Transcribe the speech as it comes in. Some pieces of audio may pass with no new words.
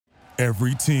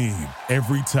Every team,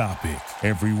 every topic,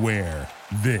 everywhere.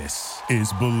 This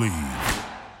is Believe.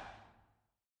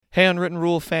 Hey, Unwritten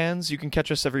Rule fans, you can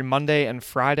catch us every Monday and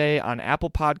Friday on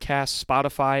Apple Podcasts,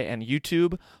 Spotify, and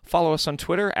YouTube. Follow us on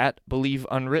Twitter at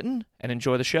BelieveUnwritten and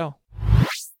enjoy the show.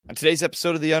 On today's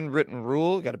episode of The Unwritten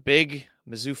Rule, we've got a big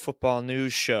Mizzou football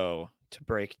news show to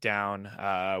break down.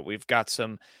 We've got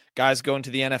some guys going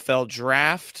to the NFL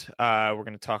draft. We're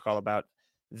going to talk all about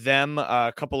them,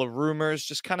 a couple of rumors,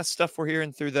 just kind of stuff we're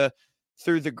hearing through the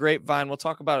grapevine. We'll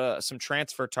talk about some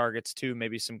transfer targets too,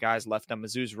 maybe some guys left on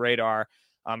Mizzou's radar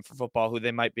for football who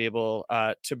they might be able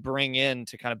to bring in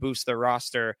to kind of boost their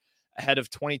roster ahead of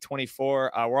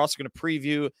 2024. We're also going to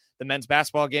preview the men's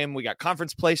basketball game. We got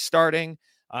conference play starting.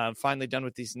 Finally done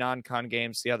with these non-con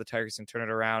games. See how the Tigers can turn it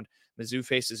around. Mizzou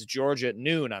faces Georgia at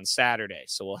noon on Saturday,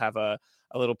 so we'll have a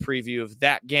little preview of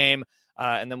that game.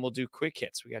 And then we'll do quick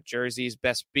hits. We got jerseys,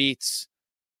 best beats,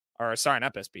 or sorry,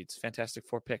 not best beats, Fantastic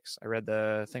Four picks. I read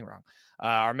the thing wrong.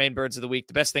 Our main birds of the week,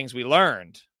 the best things we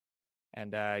learned,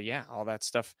 and all that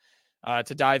stuff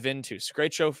to dive into. It's a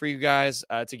great show for you guys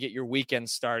to get your weekend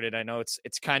started. I know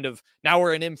it's kind of, now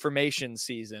we're in information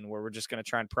season where we're just going to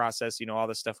try and process, all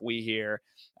the stuff we hear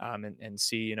and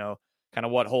see, kind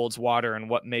of what holds water and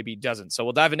what maybe doesn't. So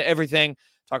we'll dive into everything,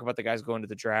 talk about the guys going to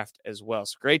the draft as well.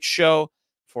 So great show.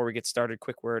 Before we get started,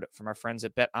 quick word from our friends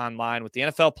at Bet Online. With the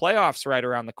NFL playoffs right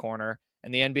around the corner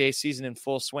and the NBA season in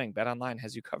full swing, Bet Online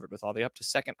has you covered with all the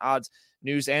up-to-second odds,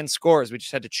 news, and scores. We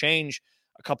just had to change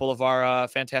a couple of our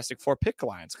Fantastic Four pick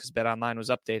lines because Bet Online was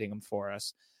updating them for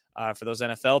us for those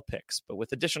NFL picks. But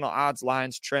with additional odds,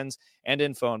 lines, trends, and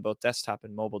info on both desktop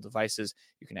and mobile devices,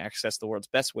 you can access the world's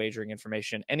best wagering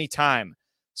information anytime.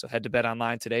 So head to Bet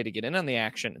Online today to get in on the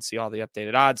action and see all the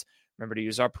updated odds. Remember to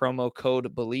use our promo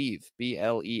code BELIEVE,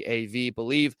 BLEAV,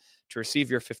 BELIEVE, to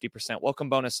receive your 50% welcome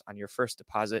bonus on your first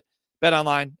deposit. Bet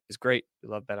Online is great. We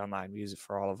love Bet Online. We use it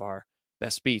for all of our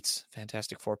best beats,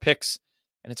 Fantastic Four picks,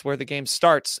 and it's where the game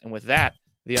starts. And with that,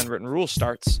 the Unwritten Rule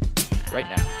starts right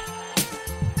now.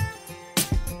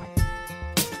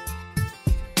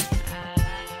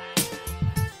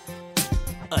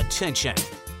 Attention.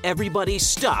 Everybody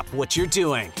stop what you're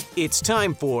doing. It's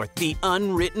time for The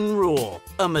Unwritten Rule,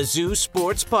 a Mizzou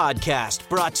sports podcast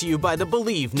brought to you by the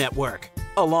Believe Network,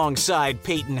 alongside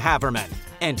Peyton Haverman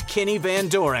and Kenny Van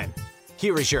Doren.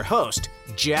 Here is your host,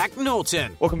 Jack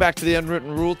Knowlton. Welcome back to The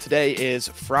Unwritten Rule. Today is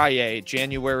Friday,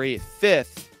 January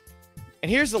 5th. And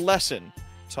here's a lesson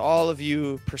to all of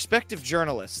you prospective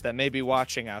journalists that may be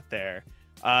watching out there,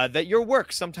 that your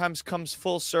work sometimes comes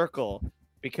full circle.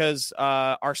 Because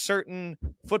our certain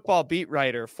football beat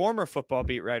writer, former football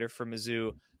beat writer for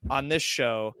Mizzou on this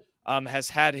show has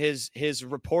had his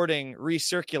reporting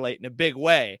recirculate in a big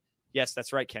way. Yes,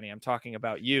 that's right, Kenny. I'm talking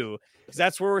about you because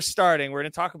that's where we're starting. We're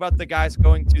going to talk about the guys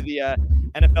going to the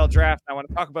NFL draft. I want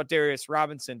to talk about Darius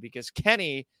Robinson because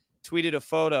Kenny tweeted a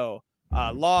photo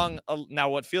now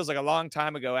what feels like a long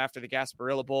time ago after the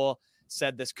Gasparilla Bowl,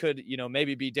 said this could,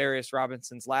 maybe be Darius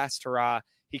Robinson's last hurrah.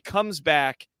 He comes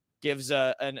back, gives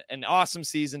an awesome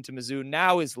season to Mizzou.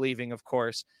 Now is leaving, of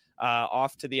course,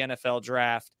 off to the NFL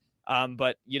draft.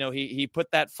 But he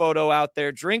put that photo out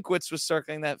there. Drinkwitz was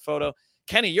circling that photo.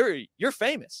 Kenny, you're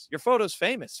famous. Your photo's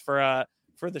famous for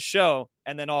the show,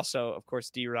 and then also, of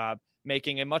course, D-Rob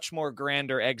making a much more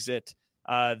grander exit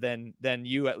than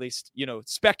you at least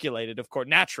speculated, of course,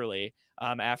 naturally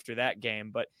after that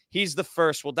game. But he's the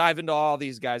first. We'll dive into all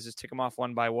these guys, just tick them off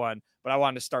one by one. But I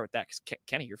wanted to start with that because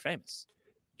Kenny, you're famous.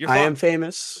 I am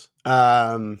famous.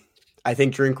 I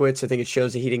think Drinkwitz, I think it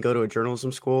shows that he didn't go to a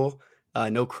journalism school.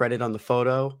 No credit on the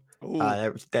photo.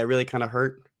 That really kind of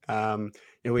hurt.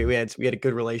 We had a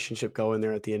good relationship going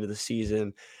there at the end of the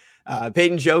season.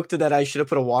 Peyton joked that I should have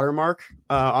put a watermark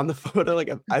on the photo.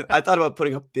 Like I thought about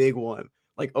putting a big one,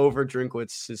 like over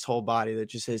Drinkwitz's whole body that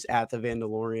just says at the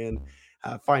Vandalorian.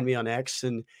 Find me on X.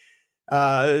 And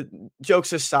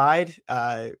jokes aside,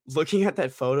 looking at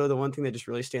that photo, the one thing that just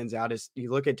really stands out is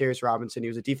you look at Darius Robinson. He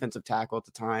was a defensive tackle at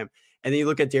the time. And then you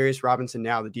look at Darius Robinson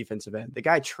now, the defensive end. The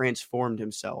guy transformed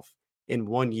himself in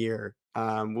 1 year.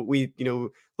 We, a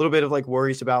little bit of like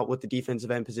worries about what the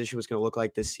defensive end position was going to look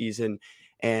like this season.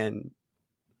 And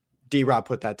D-Rob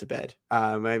put that to bed.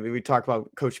 We talked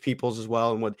about Coach Peoples as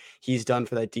well and what he's done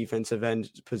for that defensive end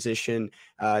position.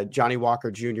 Johnny Walker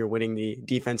Jr. winning the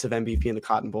defensive MVP in the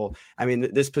Cotton Bowl. I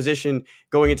mean, this position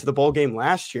going into the bowl game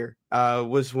last year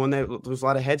was one that was a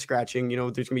lot of head scratching. There's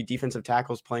going to be defensive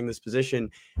tackles playing this position.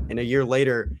 And a year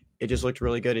later, it just looked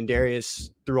really good. And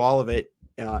Darius, through all of it,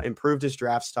 improved his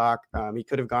draft stock. He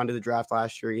could have gone to the draft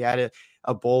last year. He had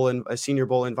a Senior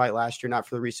Bowl invite last year, not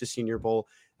for the Reese's Senior Bowl,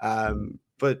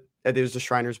 but it was the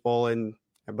Shriners Bowl, and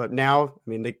But now, I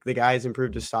mean, the guy's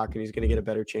improved his stock, and he's going to get a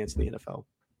better chance in the NFL.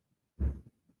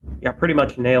 Yeah, pretty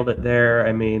much nailed it there.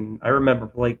 I mean, I remember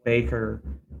Blake Baker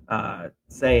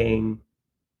saying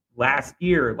last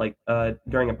year,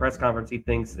 during a press conference, he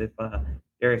thinks if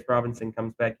Darius Robinson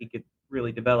comes back, he could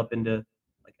really develop into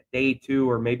like a day 2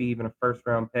 or maybe even a first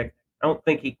round pick. I don't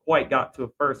think he quite got to a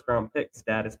first round pick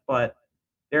status, but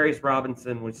Darius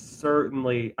Robinson was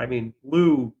certainly, I mean,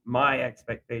 blew my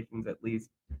expectations at least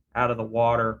out of the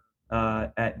water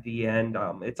at the end.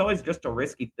 It's always just a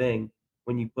risky thing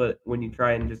when you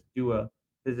try and just do a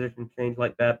position change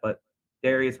like that, but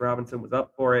Darius Robinson was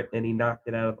up for it and he knocked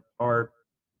it out of the park.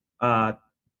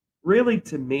 Really,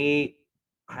 to me,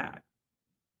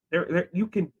 you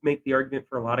can make the argument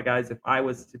for a lot of guys. If I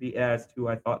was to be asked who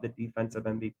I thought the defensive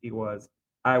MVP was,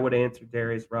 I would answer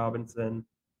Darius Robinson.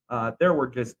 There were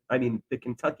just, I mean, the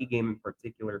Kentucky game in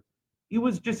particular, he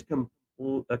was just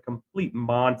a complete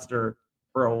monster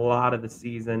for a lot of the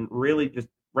season. Really just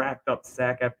racked up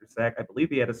sack after sack. I believe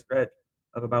he had a stretch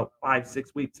of about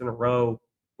 5-6 weeks in a row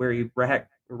where he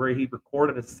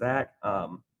recorded a sack.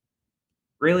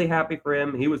 Really happy for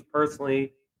him. He was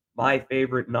personally my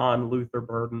favorite non-Luther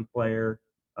Burden player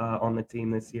on the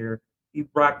team this year. He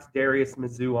rocked Darius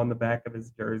Mizzou on the back of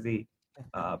his jersey.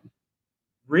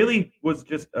 Really was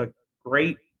just a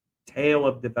great tale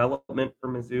of development for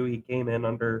Mizzou. He came in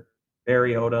under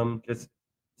Barry Odom, just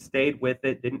stayed with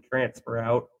it, didn't transfer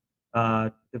out,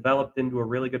 developed into a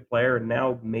really good player, and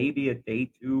now maybe a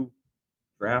day 2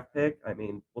 draft pick. I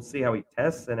mean, we'll see how he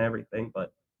tests and everything,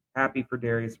 but happy for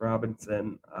Darius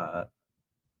Robinson.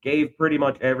 Gave pretty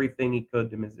much everything he could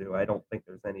to Mizzou. I don't think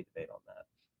there's any debate on that.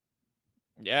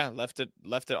 Yeah, left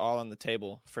it all on the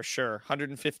table for sure.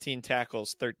 115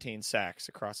 tackles, 13 sacks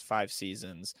across 5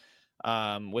 seasons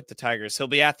with the Tigers. He'll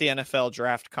be at the NFL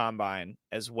Draft Combine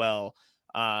as well.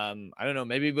 I don't know.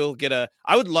 Maybe we'll get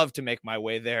I would love to make my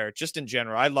way there just in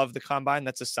general. I love the Combine.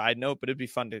 That's a side note, but it'd be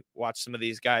fun to watch some of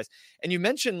these guys. And you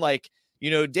mentioned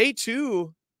day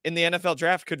 2 in the NFL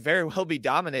draft could very well be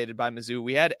dominated by Mizzou.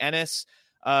 We had Ennis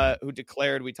who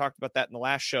declared. We talked about that in the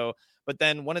last show. But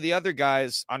then one of the other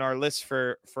guys on our list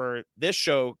for this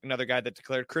show, another guy that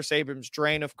declared, Kris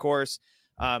Abrams-Draine, of course.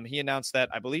 He announced that,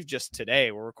 I believe, just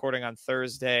today. We're recording on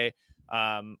Thursday.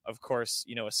 Of course,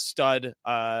 a stud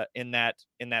in that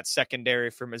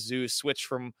secondary for Mizzou, switched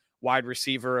from wide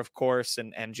receiver, of course,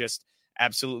 and just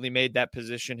absolutely made that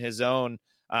position his own.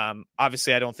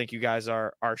 Obviously, I don't think you guys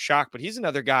are shocked, but he's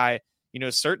another guy,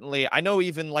 certainly. I know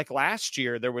even like last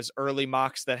year, there was early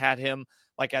mocks that had him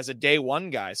like as a day 1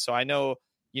 guy. So I know,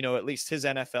 at least his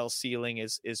NFL ceiling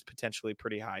is potentially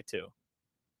pretty high too.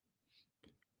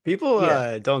 People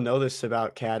don't know this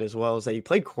about Cad as well, is that he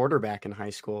played quarterback in high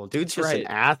school. Dude's just an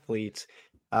athlete.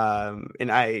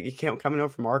 He coming over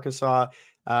from Arkansas.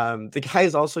 The guy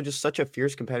is also just such a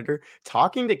fierce competitor.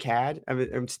 Talking to Cad, I mean,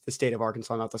 it's the state of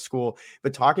Arkansas, not the school,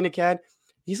 but talking to Cad,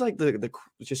 he's like the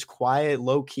just quiet,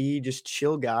 low key, just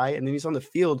chill guy. And then he's on the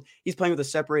field, he's playing with a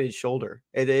separated shoulder.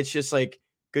 It's just like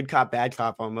good cop, bad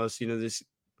cop almost. This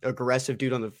aggressive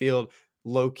dude on the field,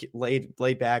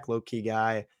 laid back, low key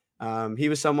guy. He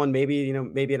was someone maybe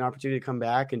an opportunity to come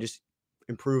back and just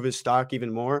improve his stock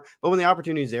even more. But when the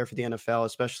opportunity is there for the NFL,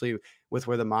 especially with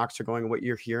where the mocks are going and what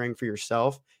you're hearing for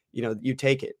yourself, you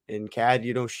take it. And Cad,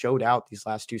 showed out these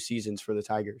last 2 seasons for the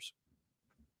Tigers.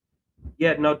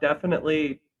 Yeah, no,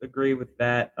 definitely agree with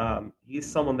that.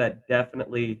 He's someone that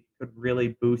definitely could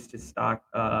really boost his stock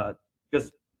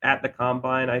just at the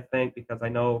combine, I think, because I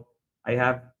know I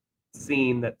have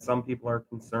seen that some people are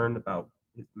concerned about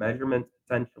his measurements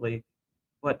potentially.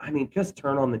 But, I mean, just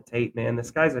turn on the tape, man.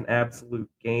 This guy's an absolute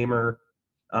gamer.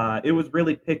 It was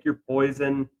really pick your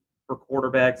poison for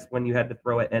quarterbacks when you had to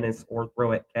throw at Ennis or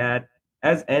throw at Cad.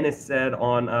 As Ennis said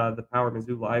on the Power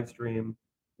Mizzou live stream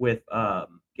with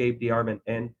Gabe DeArmond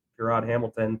and Gerard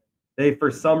Hamilton, they,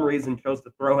 for some reason, chose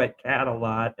to throw at Cad a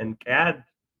lot. And Cad,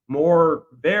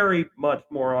 very much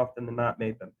more often than not,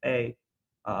 made them pay.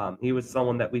 He was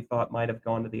someone that we thought might have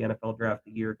gone to the NFL draft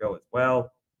a year ago as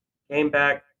well. Came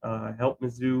back, helped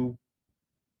Mizzou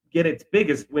get its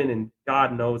biggest win in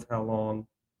God knows how long.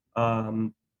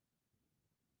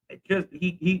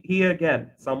 He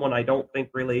again, someone I don't think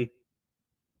really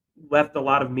left a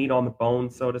lot of meat on the bone,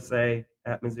 so to say,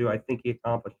 at Mizzou. I think he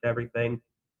accomplished everything.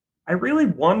 I really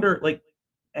wonder,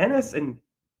 Ennis and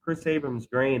Kris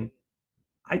Abrams-Draine,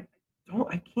 I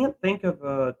can't think of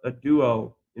a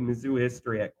duo in Mizzou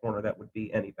history at corner that would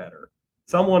be any better.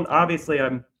 Someone, obviously,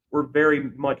 we're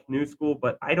very much new school,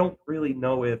 but I don't really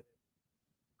know if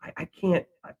I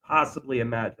possibly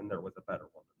imagine there was a better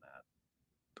one than that.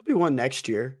 There'll be one next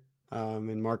year,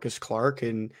 and Marcus Clark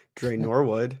and Dre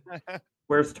Norwood.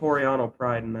 Where's Toriano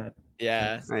Pride in that?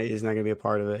 Yeah. He's not going to be a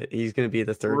part of it. He's going to be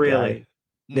the third guy, Really?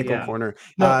 nickel Yeah. corner.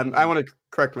 No. I want to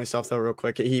correct myself though, real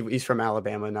quick. He's from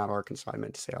Alabama, not Arkansas. I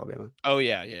meant to say Alabama. Oh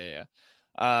yeah.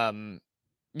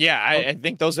 I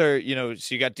think those are,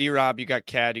 so you got D-Rob, you got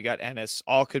Cad, you got Ennis,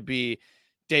 all could be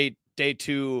day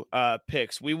 2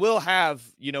 picks. We will have,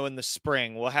 in the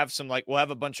spring, we'll have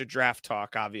a bunch of draft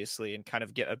talk, obviously, and kind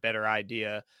of get a better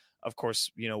idea, of course,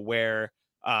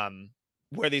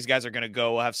 where these guys are going to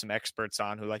go. We'll have some experts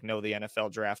on who know the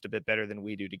NFL draft a bit better than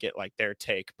we do to get their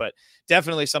take, but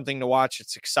definitely something to watch.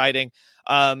 It's exciting.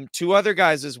 2 other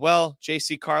guys as well,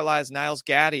 JC Carlisle, Niles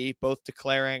Gaddy, both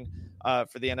declaring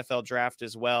for the NFL draft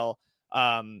as well.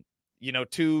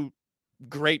 2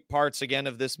 great parts again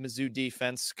of this Mizzou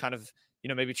defense, kind of,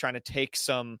 maybe trying to take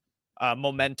some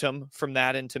momentum from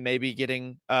that into maybe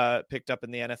getting picked up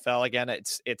in the NFL. Again,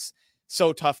 it's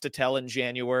so tough to tell in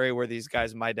January where these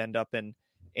guys might end up in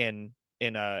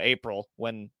April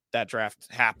when that draft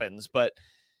happens. But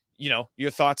your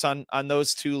thoughts on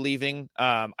those 2 leaving?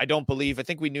 I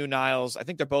think we knew Niles. I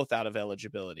think they're both out of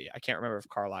eligibility. I can't remember if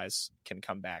Carlisle can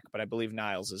come back, but I believe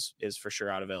Niles is for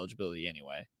sure out of eligibility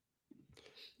anyway.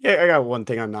 Yeah, I got one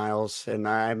thing on Niles, and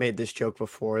I made this joke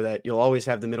before that you'll always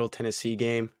have the Middle Tennessee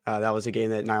game. That was a game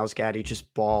that Niles Gaddy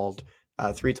just balled.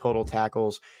 3 total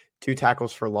tackles, 2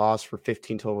 tackles for loss for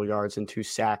 15 total yards, and 2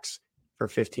 sacks for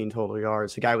 15 total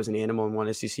yards. The guy was an animal and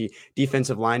won SEC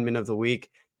Defensive Lineman of the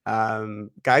Week.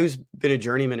 Guy who's been a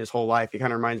journeyman his whole life. He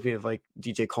kind of reminds me of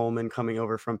DJ Coleman coming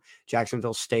over from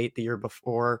Jacksonville State the year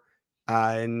before.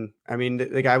 And I mean,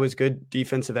 the guy was good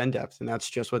defensive end depth, and that's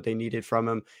just what they needed from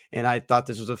him. And I thought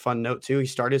this was a fun note too. He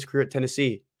started his career at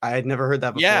Tennessee. I had never heard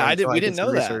that before. Yeah, we didn't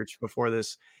know that. Research before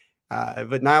this.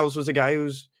 But Niles was a guy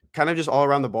who's kind of just all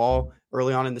around the ball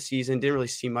early on in the season. Didn't really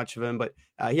see much of him, but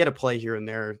he had a play here and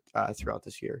there throughout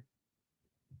this year.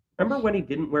 Remember when he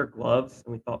didn't wear gloves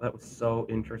and we thought that was so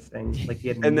interesting? He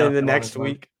had and then the next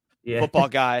week, football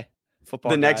guy.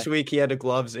 Next week he had the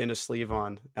gloves and a sleeve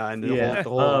on, and the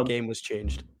whole game was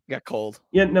changed. Got cold.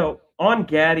 Yeah, no. On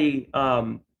Gaddy,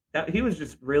 he was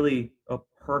just really a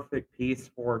perfect piece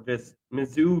for just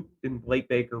Mizzou and Blake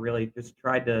Baker. Really just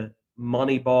tried to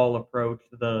moneyball approach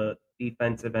the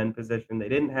defensive end position. They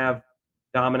didn't have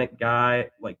dominant guy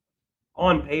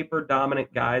on paper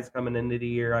dominant guys coming into the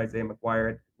year. Isaiah McGuire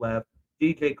had left.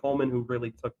 DJ Coleman, who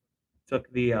really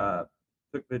took the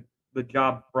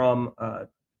job from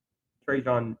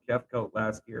Trajan Jeffcoat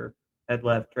last year, had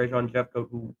left. Trajan Jeffcoat,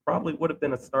 who probably would have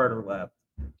been a starter, left.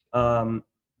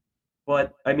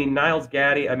 But I mean, Niles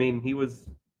Gaddy, I mean, he was,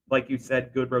 like you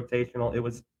said, good rotational. It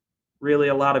was really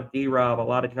a lot of D-Rob, a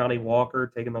lot of Johnny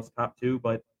Walker taking those top 2,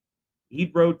 but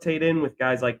he'd rotate in with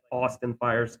guys like Austin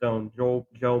Firestone,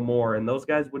 Joe Moore, and those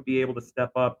guys would be able to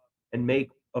step up and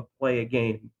make a play a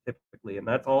game typically, and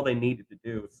that's all they needed to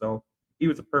do. So he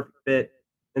was a perfect fit.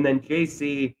 And then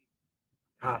JC,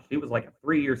 gosh, he was like a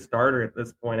 3-year starter at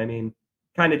this point. I mean,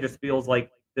 kind of just feels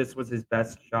like this was his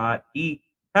best shot. He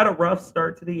had a rough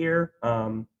start to the year.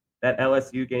 That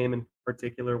LSU game in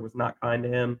particular was not kind to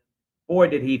him. Boy,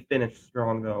 did he finish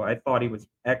strong, though. I thought he was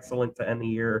excellent to end the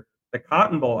year. The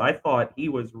Cotton Bowl, I thought he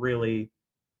was really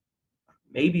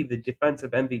maybe the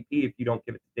defensive MVP if you don't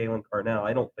give it to Dalen Carnell.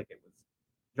 I don't think it was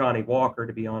Johnny Walker,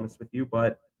 to be honest with you.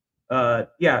 But,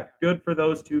 yeah, good for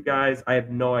those 2 guys. I have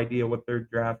no idea what their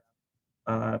draft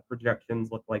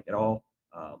projections look like at all.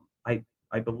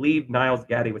 I believe Niles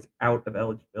Gaddy was out of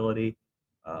eligibility,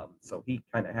 so he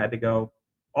kind of had to go.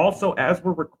 Also, as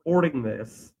we're recording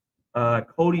this,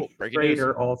 Cody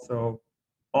Schrader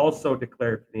also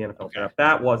declared for the NFL draft.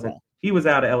 That wasn't. He was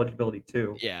out of eligibility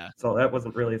too. Yeah. So that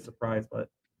wasn't really a surprise, but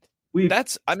we've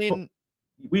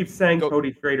sang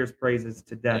Cody Schrader's praises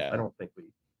to death. Yeah. I don't think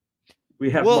we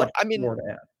have much more to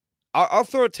add. I'll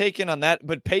throw a take in on that.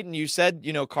 But Peyton, you said,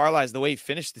 Carlisle, the way he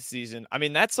finished the season. I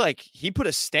mean, that's he put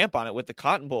a stamp on it with the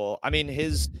Cotton Bowl. I mean, he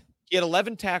had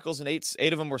 11 tackles and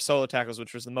eight of them were solo tackles,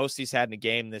 which was the most he's had in a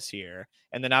game this year.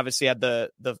 And then obviously had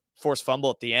the forced fumble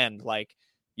at the end.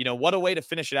 What a way to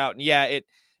finish it out. And yeah,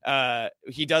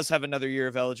 he does have another year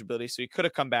of eligibility, so he could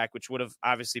have come back, which would have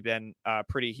obviously been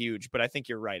pretty huge. But I think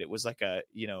you're right. It was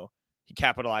he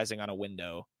capitalizing on a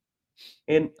window.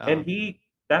 And the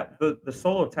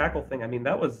solo tackle thing, I mean,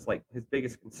 that was his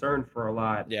biggest concern for a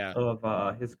lot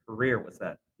of his career, was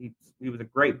that he was a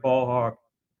great ball hawk,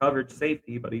 coverage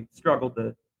safety, but he struggled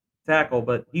to tackle.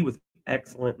 But he was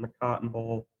excellent in the Cotton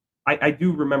Bowl. I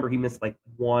do remember he missed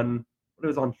one, but it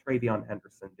was on Travion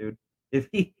Henderson, dude. If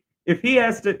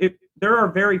there are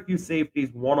very few safeties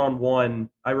one-on-one,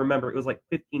 I remember it was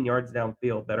 15 yards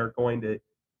downfield that are going to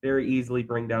very easily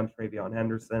bring down Travion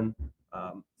Henderson.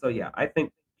 So yeah, I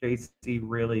think JC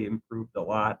really improved a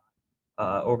lot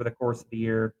over the course of the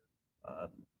year.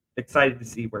 Excited to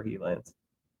see where he lands.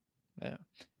 Yeah.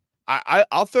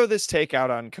 I'll throw this take out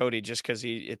on Cody just because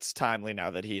it's timely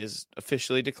now that he is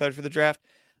officially declared for the draft.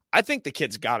 I think the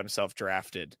kid's got himself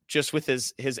drafted just with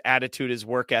his attitude, his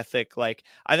work ethic. Like,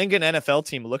 I think an NFL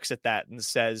team looks at that and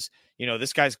says,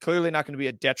 this guy's clearly not going to be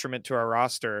a detriment to our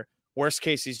roster. Worst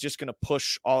case, he's just going to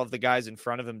push all of the guys in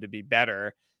front of him to be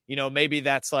better. Maybe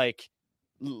that's like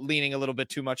leaning a little bit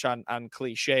too much on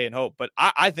cliche and hope, but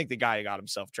I think the guy got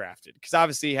himself drafted because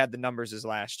obviously he had the numbers as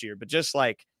last year, but just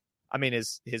like,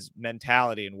 his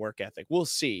mentality and work ethic, we'll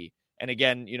see. And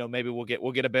again, maybe we'll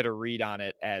get a better read on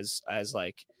it as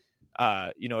like,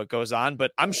 it goes on,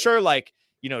 but I'm sure like,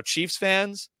 Chiefs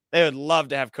fans, they would love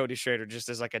to have Cody Schrader just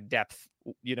as like a depth,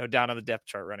 down on the depth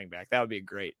chart running back. That would be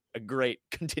a great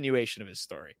continuation of his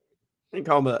story. I think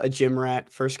call him a gym rat,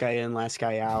 first guy in, last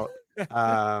guy out.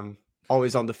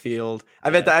 Always on the field. I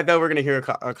bet we're going to hear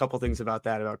a couple things about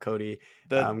Cody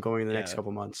going in the next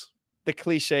couple months. The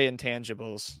cliche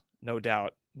intangibles, no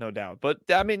doubt. But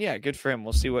good for him.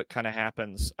 We'll see what kind of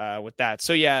happens with that.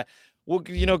 So yeah, we'll,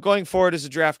 going forward as the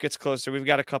draft gets closer, we've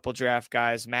got a couple draft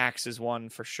guys. Max is one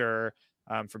for sure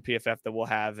from PFF that we'll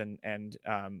have. And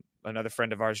another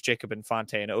friend of ours, Jacob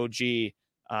Infante, an OG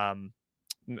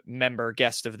member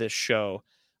guest of this show,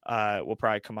 will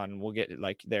probably come on and we'll get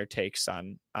like their takes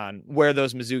on where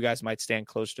those Mizzou guys might stand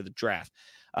close to the draft.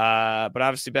 But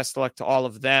obviously best of luck to all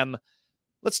of them.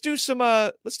 Let's do some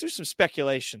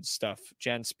speculation stuff,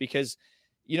 gents, because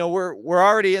we're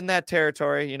already in that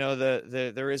territory.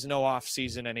 There is no off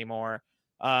season anymore.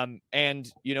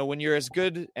 And when you're as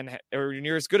good when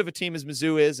you're as good of a team as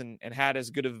Mizzou is and had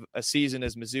as good of a season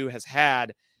as Mizzou has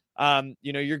had,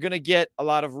 you're going to get a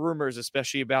lot of rumors,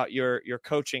 especially about your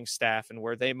coaching staff and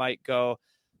where they might go.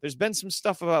 There's been some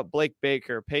stuff about Blake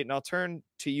Baker. Peyton, I'll turn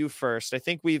to you first. I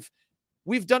think we've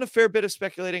done a fair bit of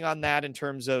speculating on that in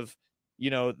terms of,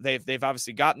 they've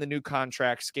obviously gotten the new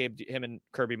contracts, him and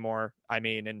Kirby Moore.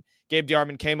 And Gabe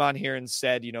DeArmond came on here and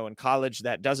said, in college,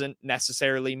 that doesn't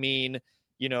necessarily mean,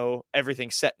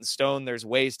 everything's set in stone. There's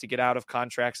ways to get out of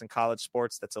contracts in college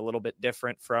sports that's a little bit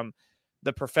different from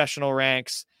the professional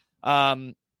ranks.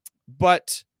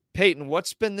 But Peyton,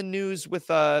 what's been the news with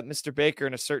Mr. Baker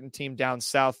and a certain team down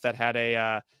south that had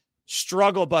a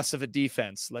struggle bus of a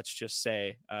defense, let's just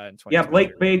say, in 2020? Yeah,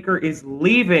 Blake Baker is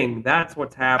leaving. That's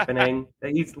what's happening.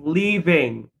 He's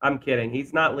leaving. I'm kidding.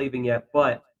 He's not leaving yet,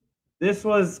 but this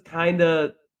was kind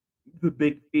of the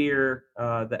big fear.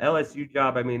 The LSU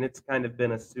job, it's kind of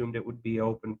been assumed it would be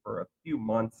open for a few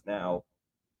months now.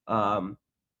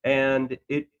 And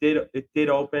it did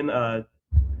open.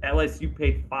 LSU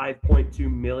paid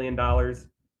 $5.2 million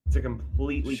to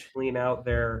completely clean out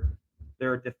their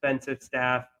defensive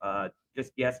staff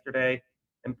just yesterday.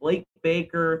 And Blake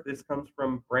Baker, this comes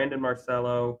from Brandon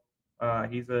Marcello.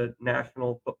 He's a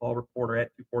national football reporter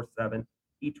at 247.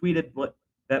 He tweeted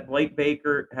that Blake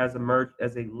Baker has emerged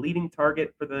as a leading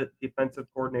target for the defensive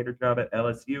coordinator job at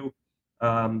LSU.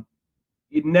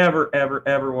 You'd never, ever,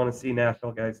 ever want to see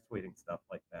national guys tweeting stuff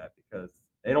like that because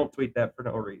they don't tweet that for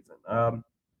no reason.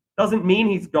 Doesn't mean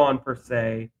he's gone per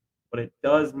se, but it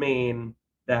does mean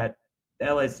that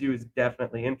LSU is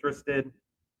definitely interested.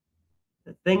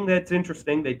 The thing that's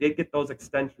interesting, they did get those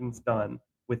extensions done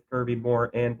with Kirby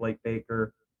Moore and Blake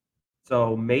Baker.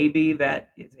 So maybe that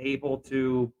is able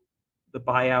to the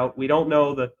buyout. We don't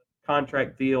know the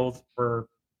contract deals for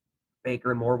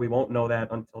Baker and Moore. We won't know that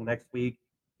until next week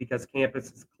because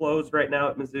campus is closed right now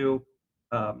at Mizzou.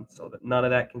 So that none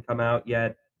of that can come out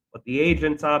yet. But the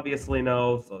agents obviously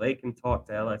know, so they can talk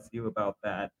to LSU about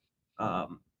that.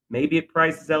 Maybe it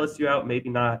prices LSU out, maybe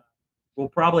not. We'll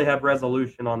probably have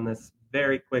resolution on this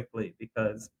very quickly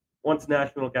because once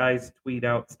national guys tweet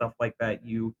out stuff like that,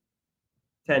 you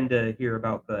tend to hear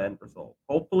about the end result.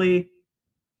 Hopefully,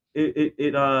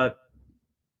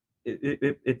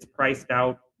 it's priced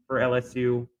out for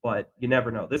LSU, but you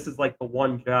never know. This is like the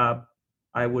one job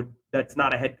that's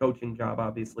not a head coaching job,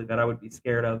 obviously, that I would be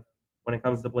scared of when it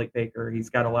comes to Blake Baker. He's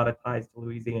got a lot of ties to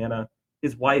Louisiana.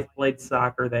 His wife played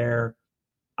soccer there.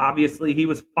 Obviously, he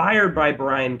was fired by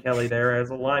Brian Kelly there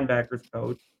as a linebackers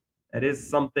coach. That is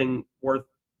something worth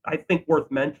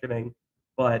mentioning.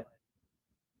 But,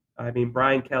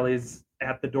 Brian Kelly's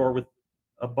at the door with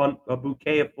a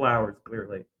bouquet of flowers,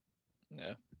 clearly.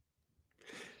 Yeah.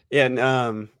 Yeah,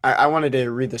 and I wanted to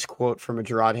read this quote from a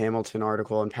Gerard Hamilton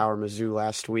article in Power Mizzou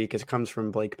last week. It comes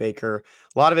from Blake Baker.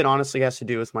 A lot of it honestly has to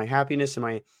do with my happiness and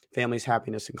my family's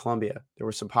happiness in Columbia. There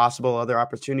were some possible other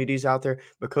opportunities out there,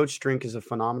 but Coach Drink is a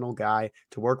phenomenal guy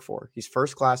to work for. He's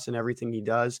first class in everything he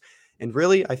does, And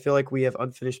really, I feel like we have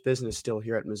unfinished business still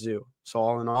here at Mizzou. So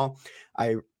all in all,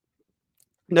 I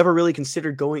never really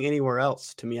considered going anywhere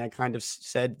else. To me, I kind of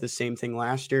said the same thing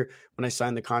last year when I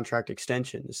signed the contract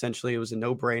extension. Essentially, it was a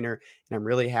no-brainer, and I'm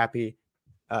really happy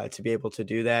to be able to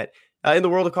do that. In the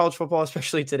world of college football,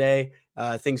 especially today,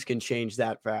 things can change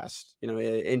that fast.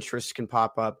 Interests can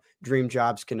pop up, dream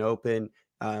jobs can open,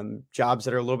 jobs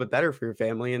that are a little bit better for your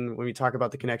family. And when we talk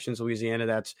about the connections, Louisiana,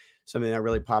 that's something that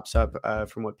really pops up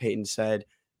from what Peyton said.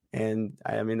 And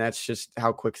I mean, that's just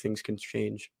how quick things can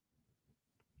change.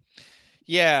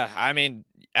 Yeah, I mean,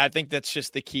 I think that's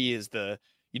just the key is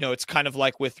it's kind of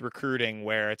like with recruiting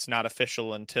where it's not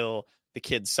official until the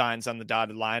kid signs on the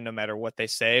dotted line, no matter what they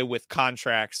say. With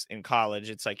contracts in college,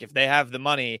 it's like if they have the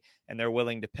money and they're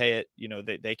willing to pay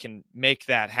it, they can make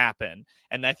that happen.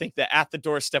 And I think that at the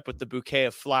doorstep with the bouquet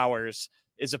of flowers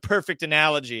is a perfect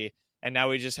analogy. And now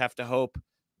we just have to hope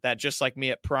that just like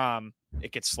me at prom,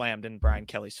 it gets slammed in Brian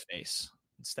Kelly's face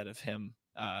instead of him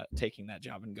taking that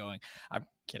job and going. I'm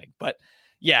kidding. But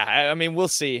yeah, I mean, we'll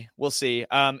see. We'll see.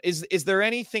 Is there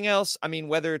anything else? I mean,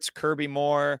 whether it's Kirby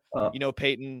Moore,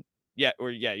 Peyton. You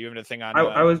have anything on?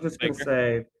 I was just going to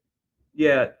say,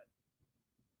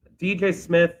 DJ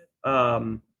Smith,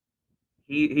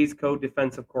 he's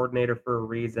co-defensive coordinator for a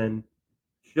reason.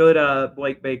 Should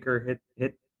Blake Baker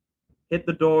hit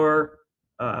the door,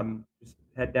 just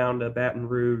head down to Baton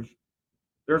Rouge,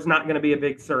 there's not going to be a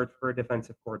big search for a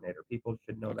defensive coordinator. People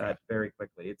should know that very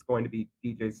quickly. It's going to be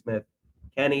DJ Smith.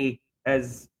 Kenny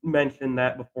has mentioned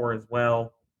that before as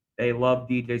well. They love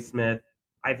DJ Smith.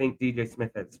 I think DJ Smith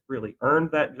has really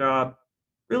earned that job.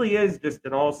 Really is just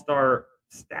an all-star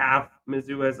staff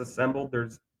Mizzou has assembled.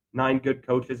 There's 9 good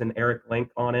coaches and Eric Link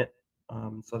on it.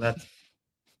 So that's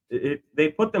it. They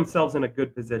put themselves in a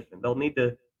good position. They'll need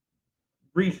to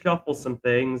reshuffle some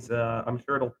things. I'm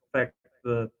sure it'll affect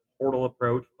the portal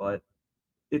approach, but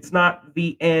it's not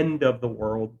the end of the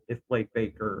world if Blake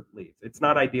Baker leaves. It's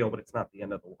not ideal, but it's not the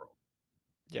end of the world.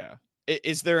 Yeah.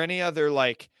 Is there any other,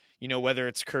 whether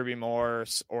it's Kirby Moore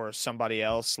or somebody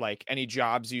else, like any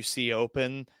jobs you see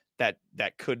open that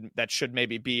should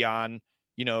maybe be on,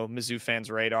 Mizzou fans'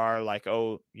 radar, like,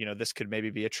 this could maybe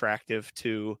be attractive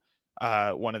to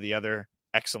one of the other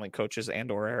excellent coaches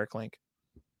and or Eric Link?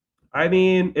 I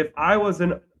mean, if I was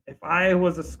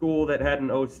a school that had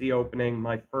an OC opening,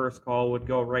 my first call would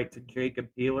go right to Jacob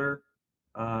Peeler,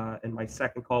 and my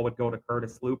second call would go to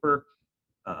Curtis Looper.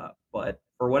 But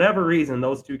for whatever reason,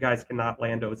 those two guys cannot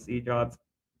land OC jobs.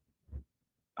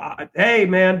 Hey,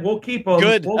 man, we'll keep them.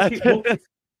 Good.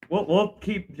 We'll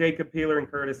keep Jacob Peeler and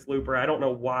Curtis Looper. I don't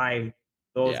know why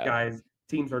those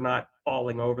teams are not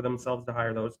falling over themselves to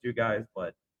hire those two guys,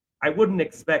 but I wouldn't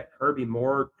expect Kirby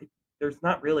Moore. There's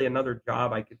not really another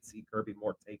job I could see Kirby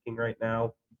Moore taking right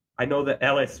now. I know the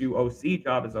LSU OC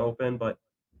job is open, but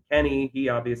Kenny, he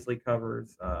obviously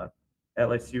covers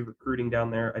LSU recruiting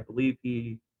down there. I believe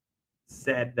he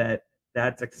said that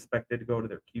that's expected to go to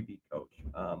their QB coach.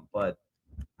 But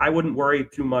I wouldn't worry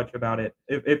too much about it.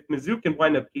 If Mizzou can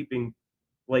wind up keeping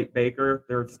Blake Baker,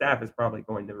 their staff is probably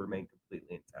going to remain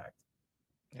completely intact.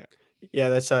 Yeah,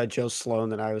 that's Joe Sloan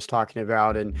that I was talking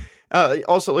about. And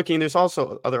also there's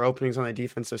also other openings on the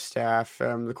defensive staff.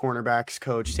 The cornerbacks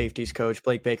coach, safeties coach,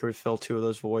 Blake Baker would fill 2 of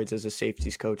those voids as a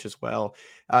safeties coach as well.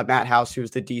 Matt House,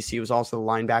 who's the DC, was also the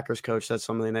linebackers coach. That's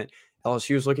something that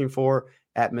LSU is looking for.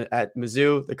 At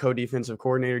Mizzou, the co-defensive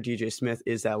coordinator, DJ Smith,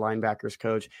 is that linebackers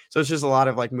coach. So it's just a lot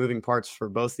of moving parts for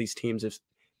both these teams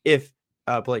if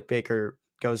Blake Baker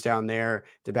goes down there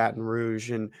to Baton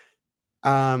Rouge. And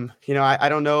I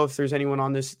don't know if there's anyone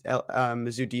on this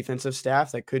Mizzou defensive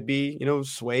staff that could be,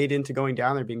 swayed into going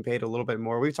down there, being paid a little bit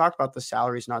more. We talked about the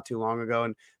salaries not too long ago,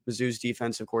 and Mizzou's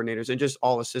defensive coordinators and just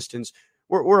all assistants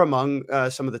were among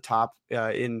some of the top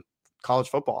in college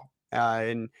football.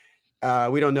 And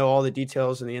we don't know all the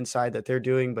details and the inside that they're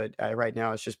doing, but right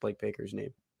now it's just Blake Baker's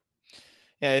name.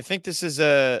 Yeah, I think this is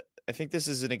an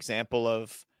example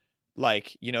of,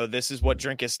 this is what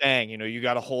Drink is saying. You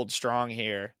got to hold strong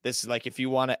here. This is if you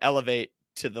want to elevate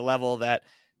to the level that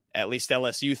at least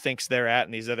LSU thinks they're at,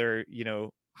 and these other,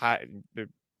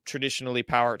 traditional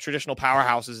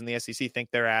powerhouses in the SEC think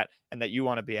they're at, and that you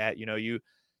want to be at. You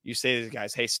say to these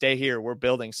guys, hey, stay here. We're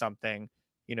building something.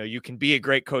 You can be a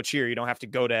great coach here. You don't have to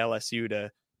go to LSU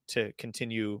to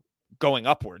continue going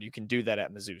upward. You can do that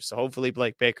at Mizzou. So hopefully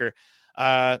Blake Baker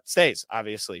stays,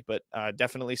 obviously, but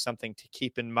definitely something to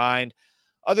keep in mind.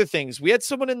 Other things, we had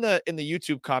someone in the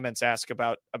YouTube comments ask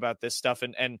about this stuff,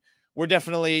 and we're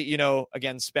definitely,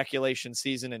 again, speculation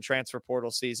season and transfer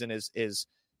portal season is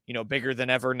bigger than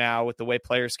ever now with the way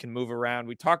players can move around.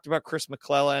 We talked about Chris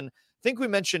McClellan think we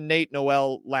mentioned Nate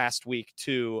Noel last week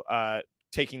too,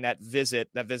 taking that visit.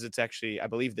 That visit's actually, I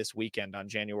believe, this weekend on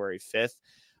January 5th.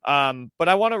 But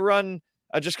I want to run,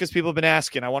 just because people have been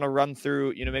asking, I want to run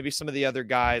through, maybe some of the other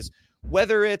guys,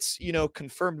 whether it's,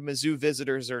 confirmed Mizzou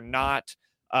visitors or not,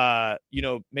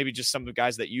 maybe just some of the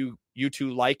guys that you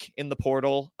two like in the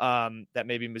portal, that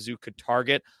maybe Mizzou could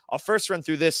target. I'll first run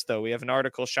through this though. We have an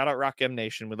article, shout out Rock M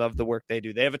Nation. We love the work they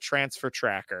do. They have a transfer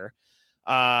tracker,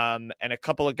 and a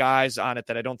couple of guys on it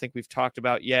that I don't think we've talked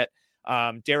about yet.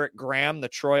 Derek Graham, the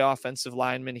Troy offensive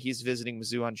lineman, he's visiting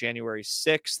Mizzou on January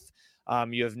 6th.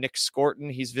 You have Nick Scorton.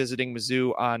 He's visiting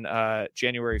Mizzou on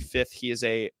January 5th. He is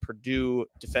a Purdue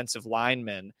defensive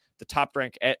lineman, the top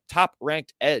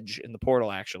ranked edge in the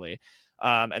portal, actually.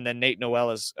 And then Nate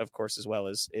Noel is, of course, as well,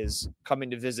 is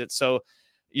coming to visit. So,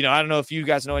 I don't know if you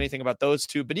guys know anything about those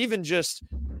two, but even just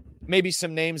maybe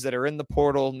some names that are in the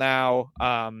portal now,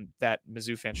 that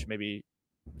Mizzou fans should maybe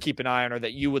keep an eye on, or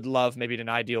that you would love maybe in an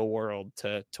ideal world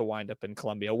to wind up in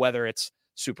Columbia, whether it's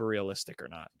super realistic or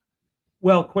not.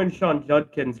 Well, Quinshon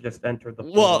Judkins just entered the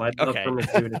portal. I'd love for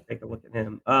Mizzou to take a look at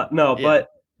him. But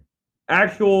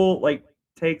actual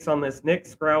takes on this. Nick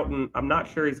Scrouton, I'm not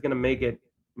sure he's going to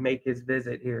make his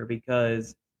visit here,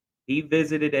 because he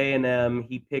visited A&M.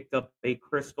 He picked up a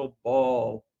crystal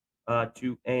ball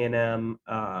to A&M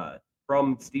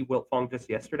from Steve Wiltfong just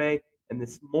yesterday. And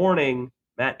this morning,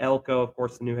 Matt Elko, of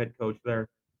course, the new head coach there,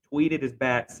 tweeted his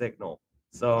bat signal.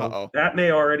 So that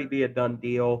may already be a done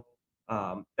deal.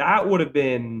 That would have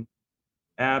been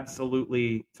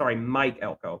Mike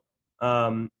Elko.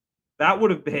 That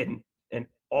would have been an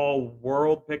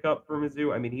all-world pickup for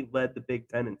Mizzou. I mean, he led the Big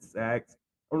Ten in sacks.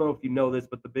 I don't know if you know this,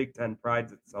 but the Big Ten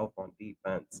prides itself on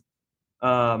defense.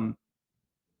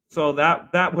 So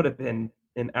that would have been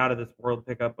an out-of-this-world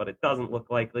pickup, but it doesn't look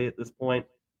likely at this point.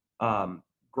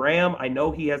 Graham, I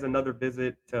know he has another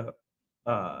visit to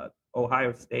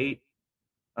Ohio State.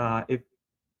 If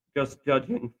just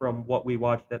judging from what we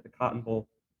watched at the Cotton Bowl,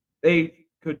 they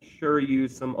could sure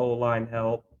use some O-line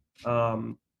help.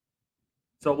 So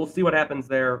we'll see what happens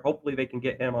there. Hopefully they can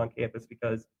get him on campus,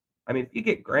 because, I mean, if you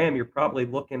get Graham, you're probably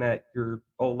looking at your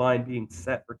O-line being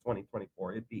set for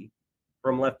 2024. It'd be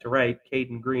from left to right,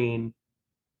 Caden Green,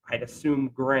 I'd assume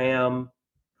Graham,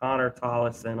 Connor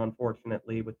Tollison,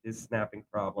 unfortunately, with his snapping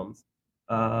problems.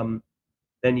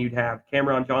 Then you'd have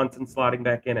Cameron Johnson slotting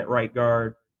back in at right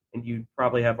guard, and you'd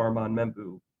probably have Armand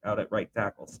Membu out at right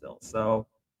tackle still. So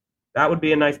that would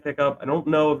be a nice pickup. I don't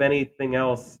know of anything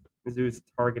else Mizzou's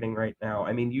targeting right now.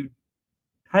 I mean, you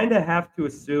kind of have to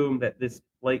assume that this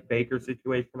Blake Baker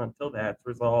situation, until that's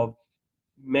resolved,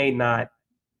 may not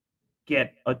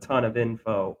get a ton of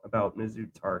info about Mizzou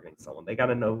targeting someone. They got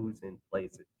to know who's in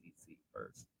place at DC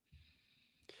first.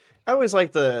 I always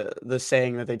like the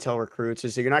saying that they tell recruits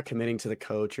is that you're not committing to the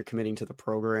coach, you're committing to the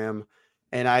program.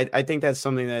 And I think that's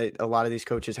something that a lot of these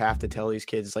coaches have to tell these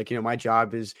kids. Like, my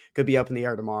job could be up in the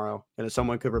air tomorrow, and if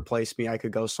someone could replace me, I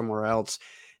could go somewhere else.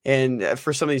 And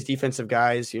for some of these defensive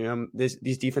guys,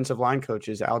 these defensive line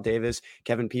coaches, Al Davis,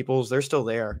 Kevin Peoples, they're still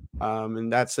there.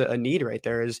 And that's a need right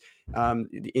there, is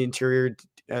the interior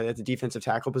at the defensive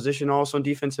tackle position, also on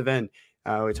defensive end.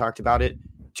 We talked about it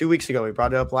 2 weeks ago. We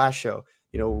brought it up last show.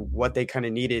 What they kind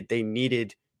of needed. They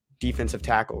needed defensive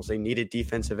tackles. They needed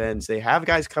defensive ends. They have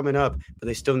guys coming up, but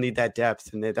they still need that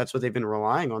depth. And that's what they've been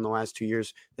relying on the last 2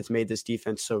 years that's made this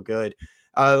defense so good.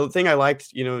 The thing I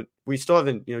liked, we still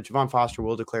haven't, Javon Foster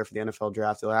will declare for the NFL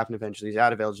draft. It'll happen eventually. He's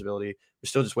out of eligibility. We're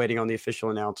still just waiting on the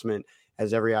official announcement,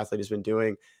 as every athlete has been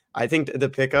doing. I think the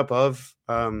pickup of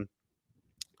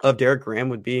Derek Graham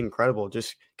would be incredible.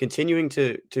 Just continuing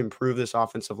to improve this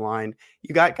offensive line.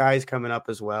 You got guys coming up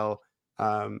as well.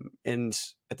 And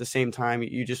at the same time,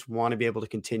 you just want to be able to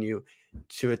continue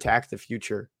to attack the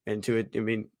future and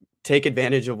take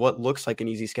advantage of what looks like an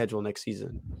easy schedule next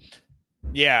season.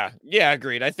 Yeah,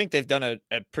 agreed. I think they've done a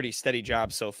pretty steady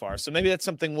job so far. So maybe that's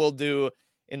something we'll do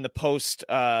in the post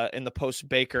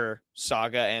Baker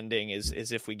saga ending,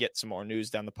 is if we get some more news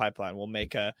down the pipeline, we'll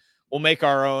make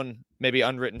our own maybe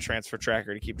unwritten transfer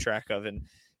tracker to keep track of. And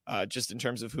just in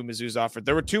terms of who Mizzou's offered,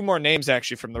 there were two more names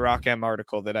actually from the Rock M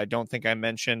article that I don't think I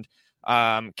mentioned.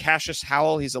 Cassius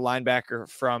Howell, he's a linebacker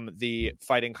from the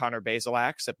Fighting Connor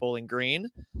Basalax at Bowling Green.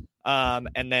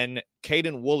 And then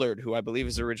Caden Woolard, who I believe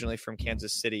is originally from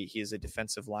Kansas City. He is a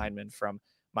defensive lineman from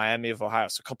Miami of Ohio.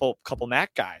 So a couple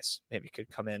MAC guys maybe could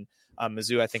come in.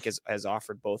 Mizzou, I think, has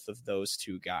offered both of those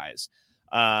two guys.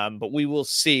 But we will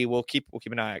see. We'll keep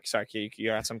an eye out. Sorry, you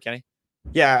got some, Kenny?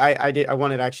 Yeah, I did. I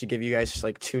wanted to actually give you guys just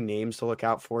like two names to look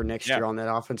out for next year on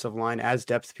that offensive line as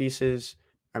depth pieces.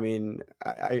 I mean,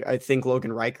 I think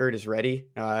Logan Reichert is ready.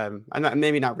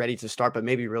 Maybe not ready to start, but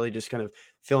maybe really just kind of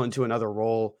fill into another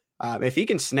role. If he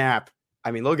can snap,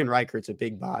 I mean, Logan Reichert's a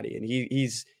big body, and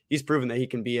he's proven that he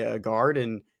can be a guard,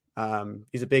 and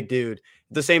he's a big dude.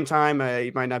 At the same time,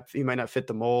 he might not fit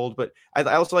the mold, but I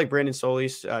also like Brandon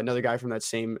Solis, another guy from that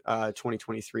same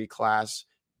 2023 class.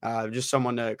 Just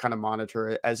someone to kind of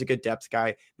monitor as a good depth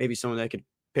guy, maybe someone that could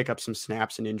pick up some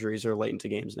snaps and injuries or late into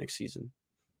games next season.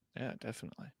 Yeah,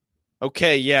 definitely.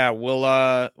 Okay, yeah,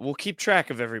 we'll keep track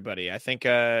of everybody. I think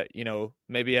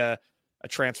maybe a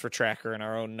transfer tracker in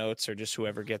our own notes, or just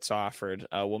whoever gets offered.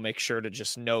 We'll make sure to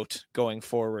just note going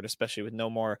forward, especially with no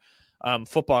more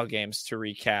football games to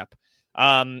recap.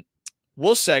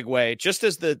 We'll segue just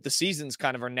as the seasons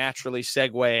kind of are naturally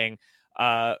segueing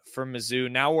for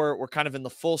Mizzou. Now we're kind of in the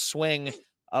full swing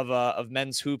of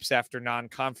men's hoops after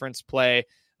non-conference play.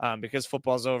 Because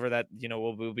football's over, that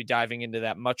we'll be diving into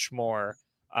that much more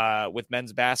with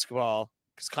men's basketball,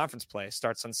 because conference play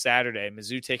starts on Saturday.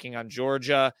 Mizzou taking on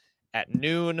Georgia at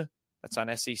noon. That's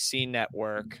on SEC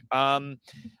Network. A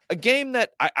game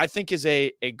that I think is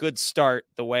a good start,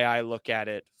 the way I look at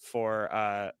it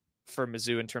for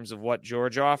Mizzou in terms of what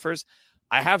Georgia offers.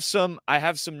 I have some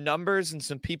numbers and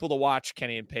some people to watch,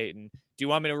 Kenny and Peyton. Do you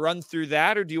want me to run through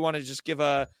that, or do you want to just give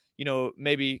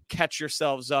maybe catch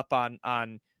yourselves up on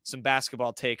some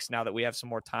basketball takes now that we have some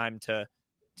more time to,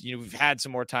 we've had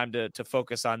some more time to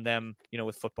focus on them,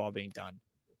 with football being done?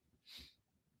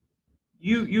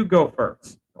 You go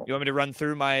first. You want me to run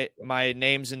through my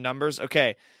names and numbers?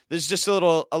 Okay. This is just a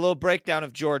little breakdown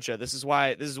of Georgia. This is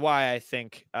why I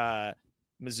think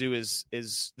Mizzou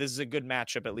this is a good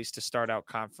matchup, at least to start out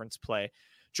conference play.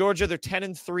 Georgia, they're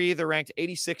 10-3. They're ranked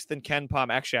 86th in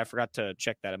KenPom. Actually, I forgot to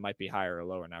check that. It might be higher or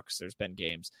lower now because there's been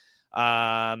games.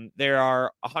 There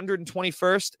are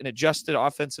 121st in adjusted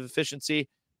offensive efficiency,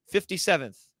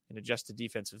 57th in adjusted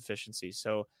defensive efficiency.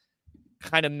 So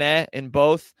kind of meh in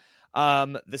both.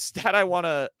 The stat I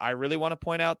really want to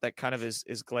point out that kind of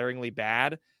is glaringly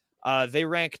bad. They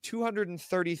rank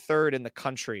 233rd in the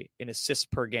country in assists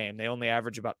per game. They only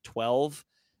average about 12.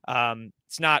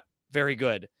 It's not very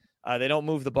good. They don't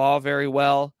move the ball very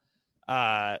well.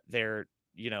 They're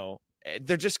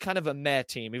just kind of a meh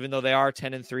team, even though they are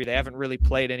 10-3. They haven't really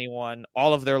played anyone.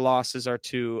 All of their losses are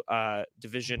to not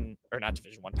Division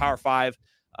 1, Power 5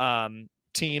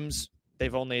 teams.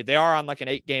 They are on like an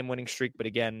 8-game winning streak, but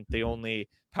again, the only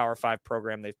Power 5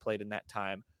 program they've played in that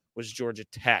time was Georgia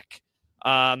Tech.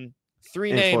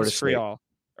 Three names for y'all.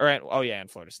 All right. Oh yeah, and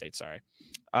Florida State. Sorry.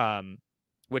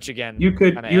 Which again,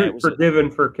 you're forgiven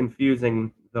for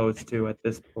confusing those two at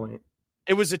this point.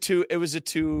 It was a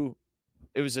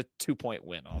 2-point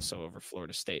win also over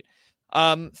Florida State.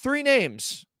 Three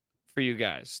names for you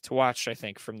guys to watch, I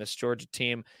think, from this Georgia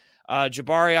team.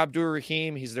 Jabari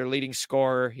Abdur-Rahim, he's their leading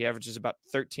scorer. He averages about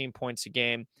 13 points a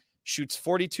game, shoots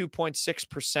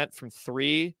 42.6% from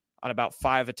three on about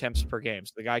 5 attempts per game.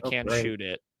 So the guy can shoot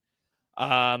it.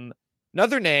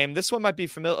 Another name, this one might be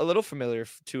a little familiar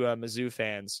to Mizzou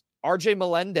fans, RJ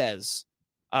Melendez.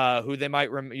 Who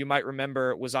you might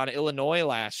remember was on Illinois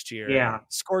last year. Yeah.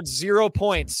 Scored 0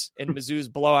 points in Mizzou's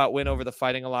blowout win over the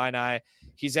Fighting Illini.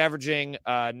 He's averaging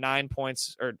 9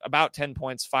 points, or about 10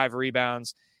 points, 5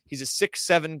 rebounds. He's a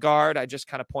 6'7" guard. I just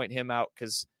kind of point him out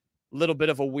because a little bit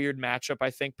of a weird matchup, I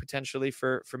think, potentially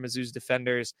for Mizzou's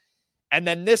defenders. And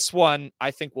then this one,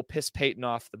 I think, will piss Peyton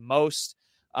off the most.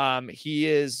 He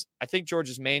is, I think,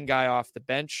 Georgia's main guy off the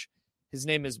bench. His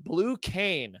name is Blue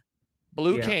Kane.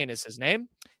 Kane is his name.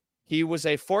 He was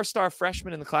a 4-star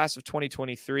freshman in the class of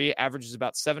 2023, averages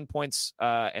about 7 points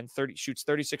and shoots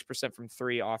 36% from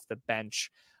three off the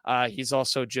bench. He's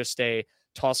also just a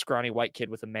tall, scrawny white kid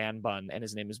with a man bun, and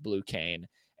his name is Blue Kane.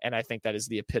 And I think that is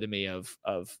the epitome of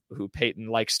who Peyton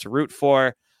likes to root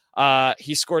for.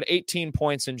 He scored 18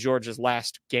 points in Georgia's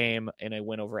last game in a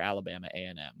win over Alabama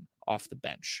A&M off the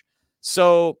bench.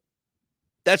 So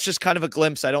that's just kind of a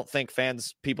glimpse. I don't think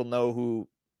people know who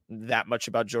that much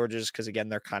about Georgia's, because again,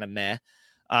 they're kind of meh.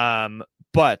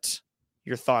 But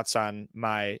your thoughts on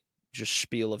my just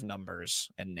spiel of numbers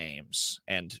and names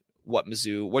and what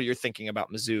you're thinking about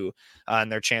Mizzou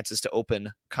and their chances to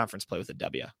open conference play with a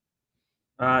W.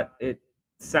 It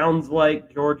sounds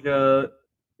like Georgia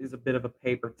is a bit of a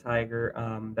paper tiger.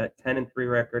 That 10-3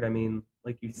 record, I mean,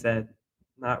 like you said,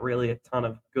 not really a ton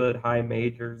of good high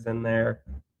majors in there.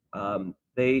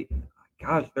 Their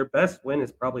best win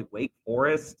is probably Wake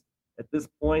Forest at this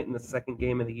point in the second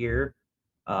game of the year.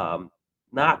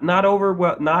 Not an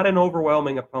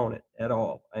overwhelming opponent at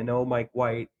all. I know Mike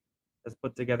White has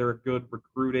put together a good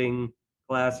recruiting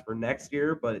class for next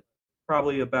year, but it's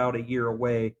probably about a year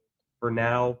away for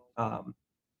now.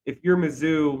 if you're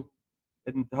Mizzou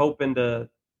and hoping to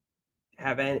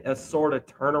have a sort of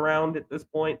turnaround at this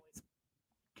point,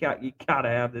 you got to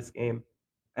have this game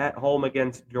at home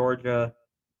against Georgia.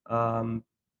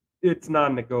 It's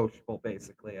non-negotiable,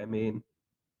 basically. I mean,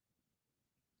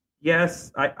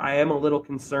 yes, I am a little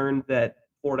concerned that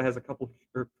Florida has a couple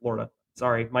 –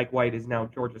 sorry, Mike White is now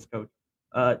Georgia's coach.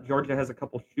 Georgia has a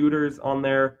couple shooters on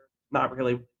there. Not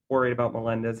really worried about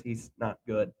Melendez. He's not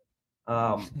good.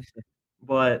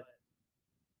 But,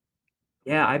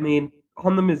 yeah, I mean,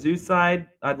 on the Mizzou side,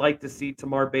 I'd like to see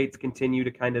Tamar Bates continue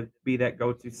to kind of be that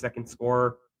go-to second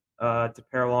scorer to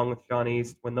pair along with Sean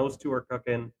East. When those two are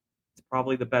cooking, it's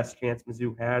probably the best chance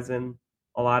Mizzou has in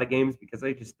a lot of games because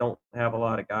they just don't have a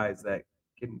lot of guys that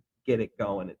can get it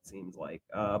going, it seems like.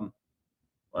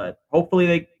 But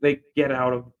hopefully they get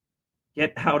out of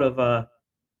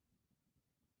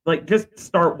just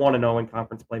start 1-0 in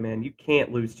conference play, man. You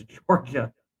can't lose to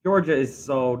Georgia. Georgia is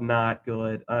so not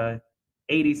good.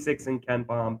 86 in Ken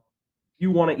Palm. If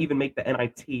you want to even make the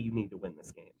NIT, you need to win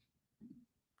this game.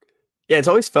 Yeah, it's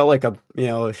always felt like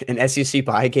an SEC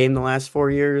bye game the last 4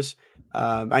 years.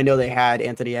 I know they had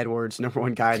Anthony Edwards, number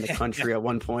one guy in the country at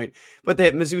one point, but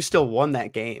Mizzou still won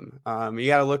that game. You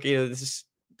got to look.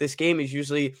 This game is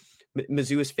usually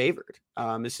Mizzou is favored.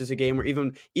 This is a game where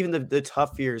even the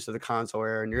tough years of the console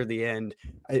era near the end,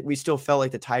 we still felt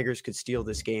like the Tigers could steal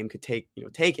this game, could take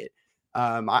it.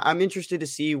 I'm interested to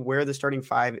see where the starting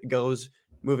five goes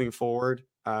moving forward.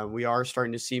 We are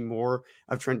starting to see more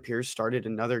of Trent Pierce. Started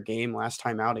another game last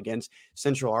time out against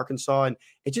Central Arkansas, and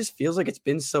it just feels like it's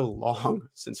been so long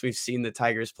since we've seen the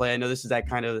Tigers play. I know this is that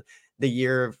kind of the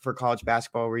year for college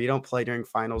basketball where you don't play during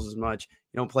finals as much.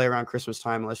 You don't play around Christmas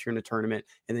time unless you're in a tournament,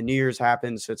 and the New Year's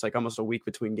happens, so it's like almost a week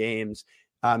between games.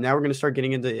 Now we're going to start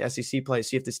getting into SEC play,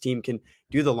 see if this team can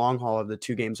do the long haul of the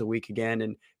 2 games a week again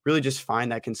and really just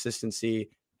find that consistency.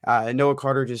 Noah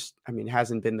Carter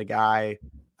hasn't been the guy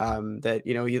that,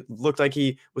 he looked like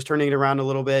he was turning it around a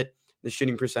little bit. The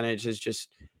shooting percentage has just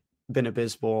been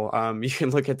abysmal. You can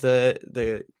look at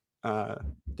the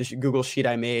Google sheet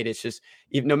I made. It's just,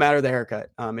 even no matter the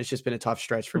haircut, it's just been a tough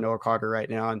stretch for Noah Carter right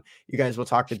now. And you guys will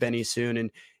talk to Benny soon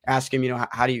and ask him,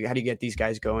 how do you get these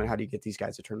guys going? How do you get these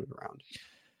guys to turn it around?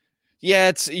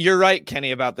 Yeah, you're right,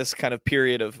 Kenny, about this kind of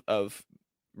period of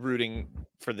rooting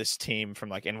for this team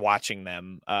from and watching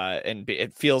them. And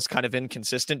it feels kind of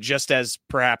inconsistent, just as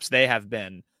perhaps they have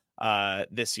been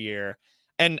this year.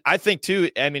 And I think too,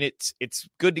 it's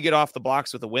good to get off the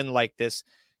blocks with a win like this,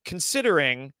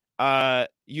 considering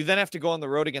you then have to go on the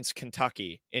road against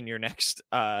Kentucky in your next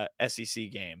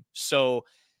SEC game. So,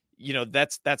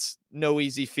 that's no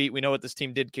easy feat. We know what this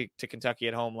team did to Kentucky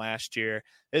at home last year.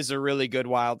 This is a really good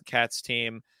Wildcats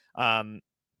team.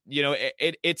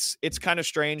 It's kind of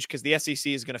strange because the SEC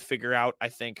is going to figure out, I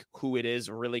think, who it is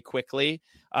really quickly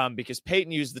because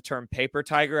Peyton used the term paper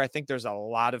tiger. I think there's a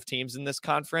lot of teams in this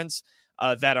conference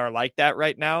that are like that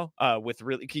right now with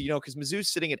really, because Mizzou's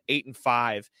sitting at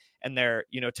 8-5 and they're,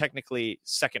 technically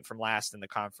second from last in the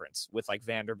conference with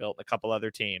Vanderbilt and a couple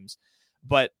other teams.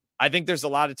 But I think there's a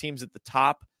lot of teams at the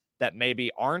top that maybe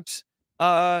aren't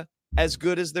as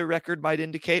good as their record might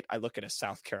indicate. I look at a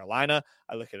South Carolina.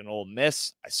 I look at an Ole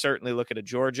Miss. I certainly look at a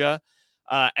Georgia.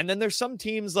 And then there's some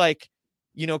teams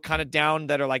kind of down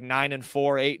that are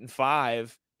 9-4,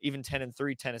 8-5, even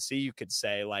 10-3 Tennessee, you could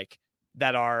say,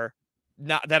 that are,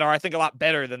 I think, a lot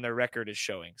better than their record is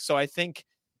showing. So I think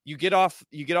you get off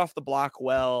the block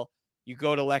well, you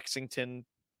go to Lexington,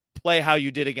 play how you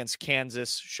did against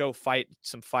Kansas, show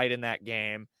some fight in that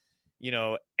game.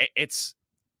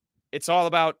 It's all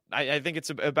about, I think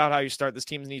it's about how you start. This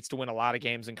team needs to win a lot of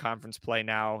games in conference play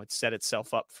now. It's set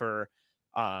itself up for,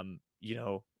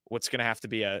 what's going to have to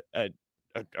be a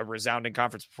resounding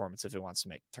conference performance if it wants to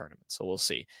make the tournament. So we'll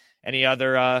see. Any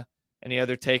other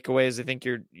takeaways? I think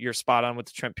you're spot on with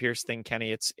the Trent Pierce thing,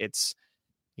 Kenny. It's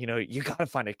you got to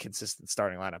find a consistent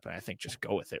starting lineup, and I think just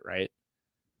go with it, right?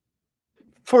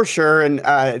 For sure. And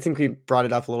I think we brought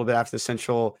it up a little bit after the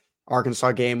Central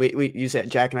Arkansas game. You said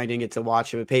Jack and I didn't get to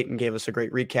watch it, but Peyton gave us a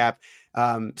great recap.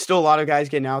 Still a lot of guys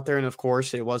getting out there, and of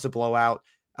course it was a blowout.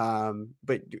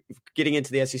 But getting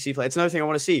into the SEC play, it's another thing I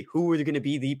want to see. Who are going to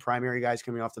be the primary guys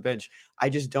coming off the bench? I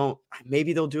just don't.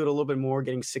 Maybe they'll do it a little bit more,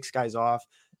 getting 6 guys off.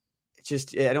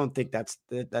 I don't think that's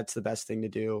the best thing to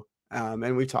do.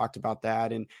 And we've talked about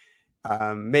that, and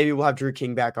maybe we'll have Drew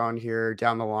King back on here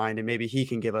down the line, and maybe he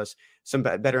can give us some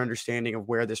better understanding of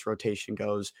where this rotation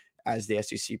goes as the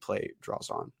SEC play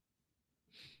draws on.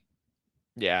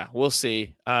 Yeah, we'll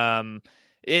see. I'm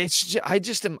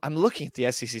looking at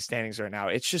the SEC standings right now.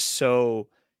 It's just so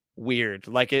weird.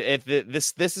 Like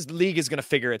this league is going to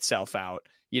figure itself out,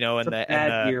 you know, It's a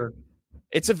bad year.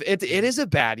 It is a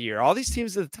bad year. All these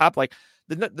teams at the top, like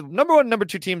the number 1, number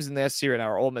 2 teams in the SEC right now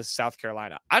are Ole Miss, South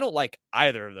Carolina. I don't like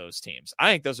either of those teams.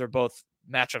 I think those are both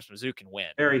matchups Mizzou can win.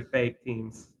 Very fake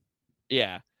teams.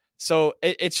 Yeah. So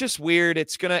it's just weird.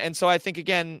 And so I think,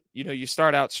 again, you know, you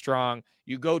start out strong,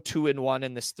 you go 2-1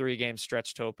 in this 3-game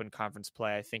stretch to open conference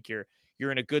play. I think you're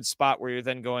in a good spot where you're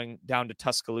then going down to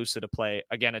Tuscaloosa to play,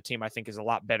 again, a team I think is a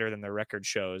lot better than their record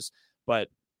shows, but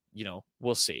you know,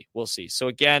 we'll see. So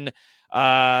again,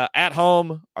 at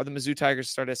home are the Mizzou Tigers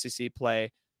start SEC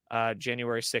play,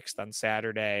 January 6th on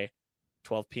Saturday,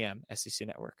 12 p.m. SEC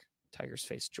Network. Tigers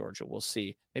face Georgia. We'll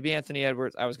see. Maybe Anthony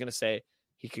Edwards. I was going to say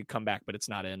he could come back, but it's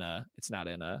not in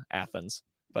Athens.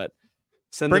 But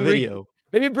send the video.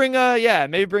 Maybe bring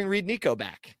Reed Nico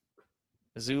back.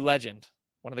 Mizzou legend,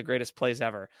 one of the greatest plays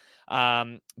ever.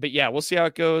 But yeah, we'll see how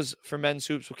it goes for men's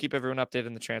hoops. We'll keep everyone updated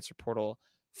in the transfer portal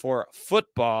for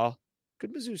football.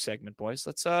 Good Mizzou segment, boys.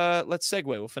 Let's segue.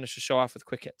 We'll finish the show off with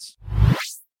quick hits.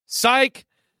 Psych!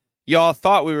 Y'all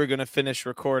thought we were going to finish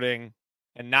recording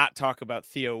and not talk about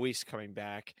Theo Wease coming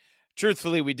back.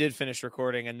 Truthfully, we did finish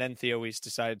recording, and then Theo Wease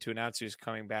decided to announce he was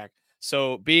coming back.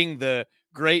 So being the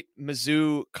great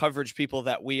Mizzou coverage people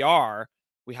that we are,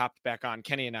 we hopped back on.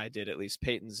 Kenny and I did, at least.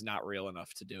 Peyton's not real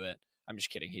enough to do it. I'm just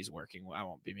kidding. He's working. I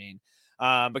won't be mean.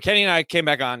 But Kenny and I came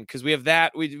back on because we have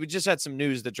that. We just had some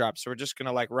news that dropped, so we're just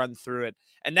going to run through it.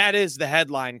 And that is the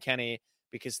headline, Kenny,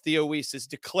 because Theo Wease is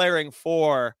declaring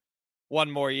for one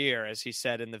more year, as he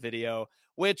said in the video,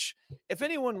 which, if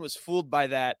anyone was fooled by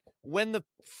that, when the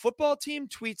football team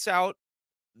tweets out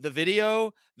the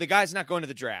video, the guy's not going to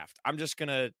the draft. I'm just going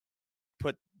to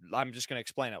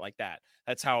explain it like that.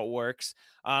 That's how it works.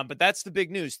 But that's the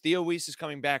big news. Theo Wease is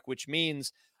coming back, which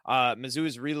means Mizzou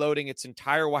is reloading its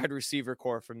entire wide receiver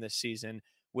core from this season,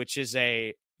 which is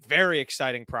a very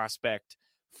exciting prospect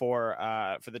for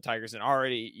the Tigers. And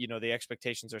already, you know, the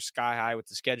expectations are sky high with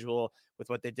the schedule, with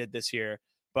what they did this year.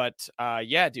 But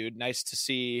yeah, dude, nice to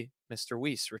see Mr.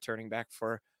 Wease returning back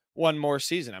for one more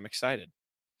season. I'm excited.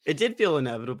 It did feel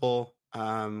inevitable.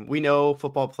 We know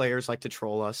football players like to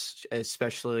troll us,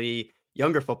 especially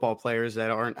younger football players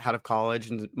that aren't out of college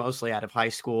and mostly out of high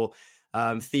school.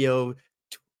 Theo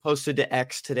posted to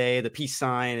X today the peace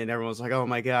sign, and everyone's like, oh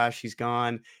my gosh, he's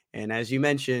gone. And as you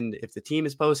mentioned, if the team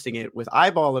is posting it with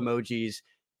eyeball emojis,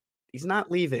 he's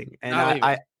not leaving. And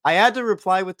I had to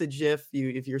reply with the GIF.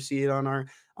 If you see it on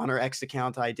our X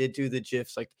account, I did do the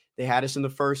GIFs. Like, they had us in the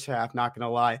first half, not gonna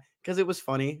lie, because it was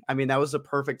funny. I mean, that was the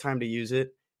perfect time to use it.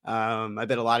 I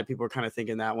bet a lot of people were kind of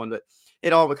thinking that one, but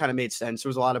it all kind of made sense. There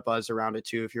was a lot of buzz around it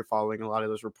too, if you're following a lot of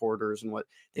those reporters and what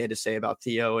they had to say about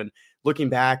Theo. And looking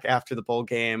back after the bowl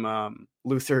game,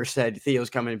 Luther said Theo's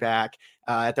coming back.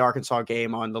 At the Arkansas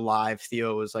game on the live,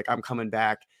 Theo was like, I'm coming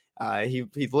back. He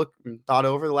thought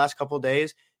over the last couple of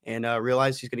days and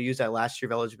realized he's going to use that last year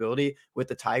of eligibility with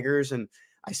the Tigers. And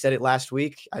I said it last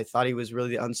week, I thought he was really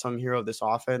the unsung hero of this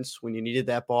offense. When you needed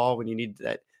that ball, when you needed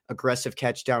that aggressive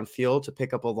catch downfield to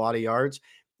pick up a lot of yards.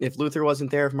 If Luther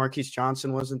wasn't there, if Marquise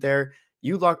Johnson wasn't there,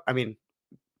 even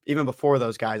before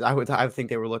those guys, I would think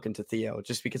they were looking to Theo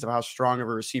just because of how strong of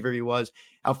a receiver he was,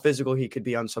 how physical he could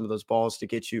be on some of those balls to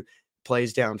get you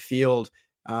plays downfield.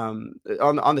 On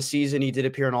the season, he did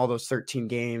appear in all those 13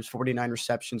 games, 49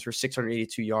 receptions for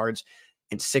 682 yards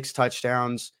and 6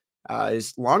 touchdowns.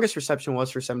 His longest reception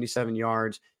was for 77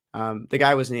 yards. The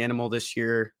guy was an animal this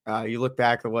year. You look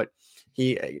back at what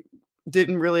he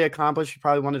didn't really accomplish. He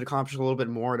probably wanted to accomplish a little bit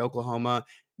more at Oklahoma,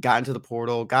 got into the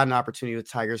portal, got an opportunity with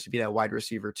Tigers to be that wide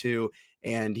receiver too,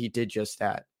 and he did just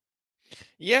that.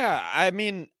 Yeah, I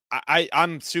mean,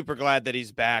 I'm super glad that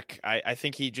he's back. I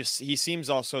think he seems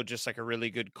also just like a really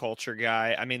good culture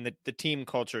guy. I mean, the team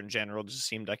culture in general just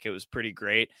seemed like it was pretty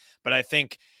great, but I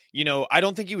think, you know, I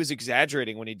don't think he was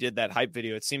exaggerating when he did that hype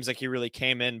video. It seems like he really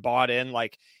came in, bought in.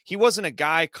 Like, he wasn't a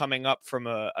guy coming up from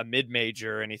a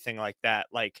mid-major or anything like that.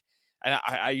 Like,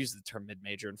 I use the term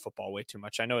mid-major in football way too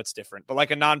much. I know it's different, but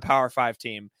like a non-Power 5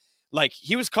 team, like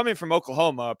he was coming from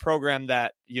Oklahoma, a program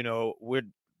that, you know,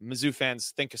 Mizzou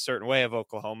fans think a certain way of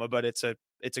Oklahoma, but it's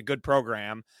a good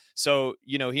program. So,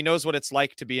 you know, he knows what it's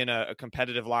like to be in a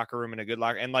competitive locker room and a good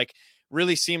locker, and like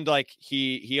really seemed like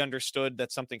he understood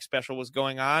that something special was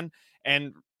going on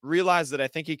and realized that I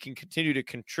think he can continue to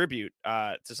contribute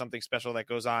to something special that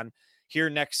goes on here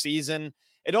next season.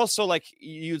 It also, like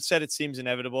you said, it seems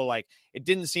inevitable. Like, it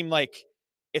didn't seem like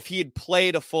if he had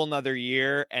played a full another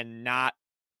year and not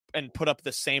and put up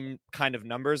the same kind of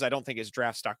numbers. I don't think his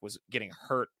draft stock was getting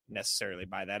hurt necessarily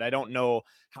by that. I don't know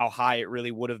how high it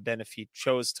really would have been if he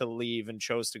chose to leave and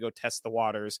chose to go test the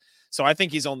waters. So I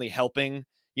think he's only helping.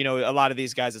 You know, a lot of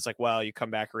these guys, it's like, well, you come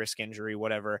back, risk injury,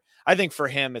 whatever. I think for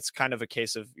him, it's kind of a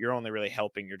case of you're only really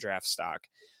helping your draft stock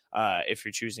if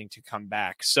you're choosing to come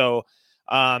back. So,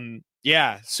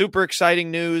 yeah, super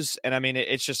exciting news. And I mean,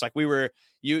 it's just like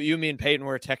you, me and Peyton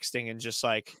were texting and just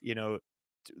like, you know,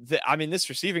 this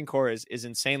receiving core is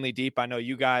insanely deep. I know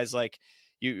you guys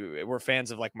we're fans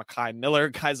of like Mekhi Miller,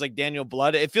 guys like Daniel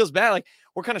Blood. It feels bad. Like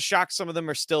we're kind of shocked some of them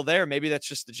are still there. Maybe that's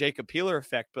just the Jacob Peeler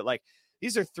effect, but like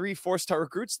these are 3 4-star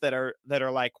recruits that are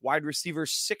like wide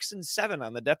receivers 6 and 7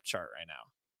 on the depth chart right now.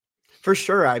 For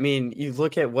sure. I mean, you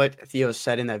look at what Theo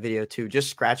said in that video too, just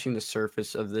scratching the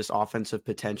surface of this offensive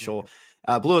potential,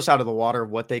 blew us out of the water.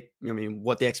 What the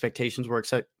expectations were,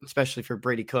 especially for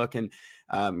Brady Cook and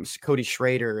Cody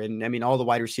Schrader. And I mean, all the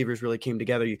wide receivers really came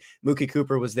together. Mookie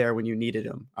Cooper was there when you needed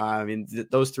him.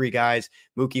 Those 3 guys,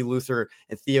 Mookie, Luther,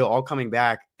 and Theo, all coming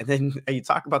back. And then you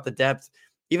talk about the depth.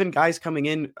 Even guys coming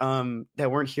in that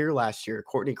weren't here last year,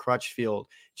 Courtney Crutchfield,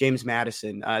 James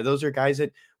Madison. Those are guys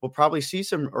that will probably see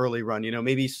some early run, you know,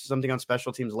 maybe something on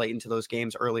special teams late into those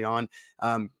games early on,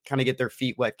 kind of get their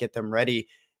feet wet, get them ready.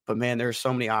 But man, there's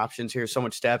so many options here, so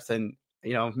much depth. And,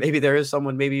 you know, maybe there is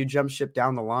someone, maybe you jump ship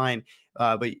down the line.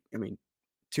 But I mean,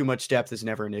 too much depth is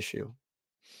never an issue.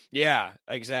 Yeah,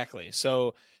 exactly.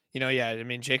 So, you know, yeah, I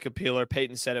mean, Jacob Peeler,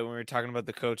 Peyton said it when we were talking about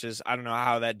the coaches. I don't know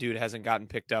how that dude hasn't gotten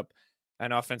picked up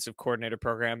an offensive coordinator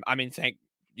program. I mean,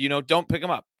 don't pick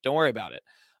him up. Don't worry about it.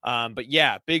 But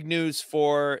yeah, big news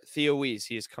for Theo Wease.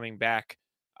 He is coming back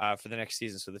for the next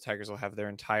season. So the Tigers will have their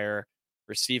entire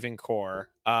receiving core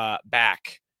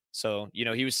back. So, you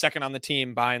know, he was second on the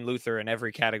team behind Luther in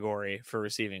every category for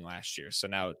receiving last year. So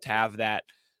now to have that,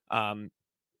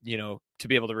 you know, to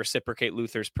be able to reciprocate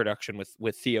Luther's production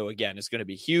with Theo again is going to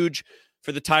be huge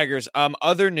for the Tigers.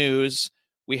 Other news,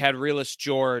 we had Realist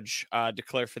George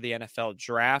declare for the NFL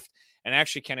draft. And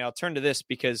actually, Kenny, I'll turn to this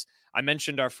because I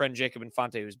mentioned our friend Jacob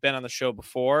Infante, who's been on the show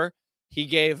before. He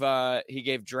gave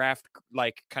draft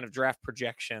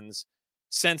projections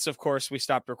since, of course, we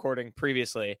stopped recording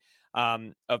previously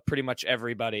of pretty much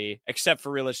everybody except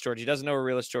for Realist George. He doesn't know where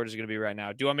Realist George is going to be right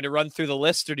now. Do you want me to run through the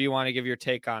list, or do you want to give your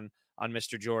take on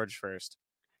Mr. George first?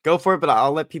 Go for it, but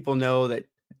I'll let people know that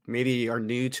maybe are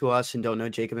new to us and don't know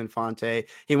Jacob Infante.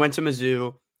 He went to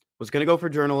Mizzou, was going to go for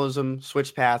journalism,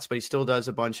 switched paths, but he still does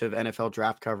a bunch of NFL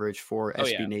draft coverage for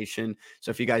SB Nation. So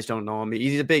if you guys don't know him,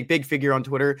 he's a big figure on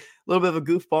Twitter, a little bit of a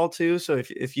goofball too. So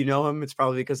if you know him, it's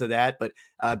probably because of that, but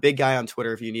big guy on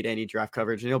Twitter if you need any draft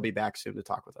coverage, and he'll be back soon to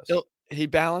talk with us. He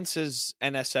balances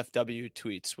NSFW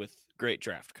tweets with great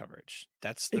draft coverage.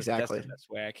 That's the best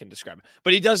way I can describe it.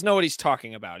 But he does know what he's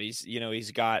talking about.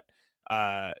 He's got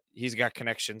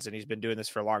connections, and he's been doing this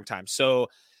for a long time. So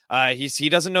he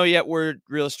doesn't know yet where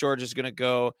Realist George is going to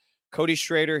go. Cody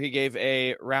Schrader, he gave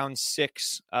a round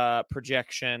 6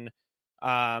 projection.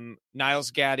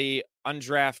 Niles Gaddy,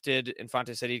 undrafted.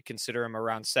 Infante said he'd consider him a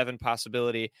round 7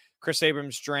 possibility. Kris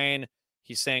Abrams-Draine,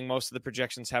 he's saying most of the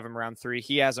projections have him round 3.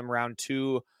 He has him round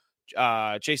 2.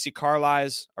 JC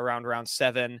Carlies around round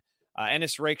 7.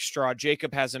 Ennis Rakestraw,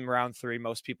 Jacob has him round 3.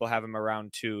 Most people have him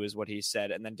around 2 is what he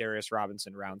said. And then Darius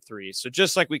Robinson round 3. So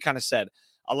just like we kind of said,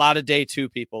 a lot of day 2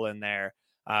 people in there.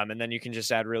 And then you can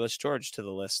just add Realist George to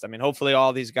the list. I mean, hopefully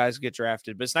all these guys get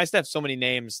drafted, but it's nice to have so many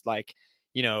names like,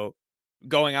 you know,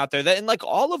 going out there that, and like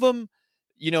all of them,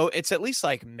 you know, it's at least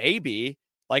like maybe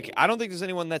like, I don't think there's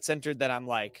anyone that's entered that I'm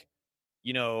like,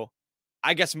 you know,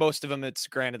 I guess most of them, it's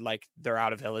granted, like they're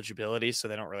out of eligibility, so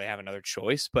they don't really have another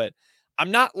choice, but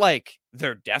I'm not like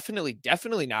they're definitely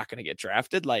not going to get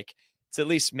drafted. Like it's at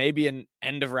least maybe an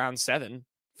end of round 7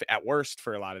 at worst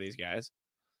for a lot of these guys.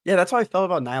 Yeah, that's how I felt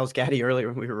about Niles Gaddy earlier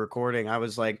when we were recording. I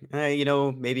was like, you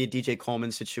know, maybe a DJ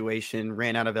Coleman situation,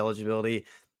 ran out of eligibility,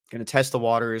 going to test the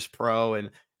waters pro.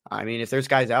 And I mean, if there's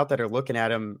guys out that are looking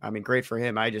at him, I mean, great for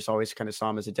him. I just always kind of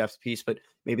saw him as a depth piece, but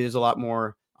maybe there's a lot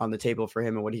more on the table for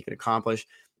him and what he could accomplish.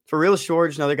 For Realist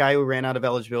George, another guy who ran out of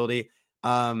eligibility.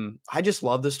 I just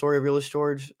love the story of Realist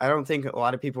George. I don't think a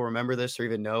lot of people remember this or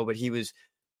even know, but he was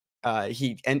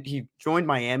he joined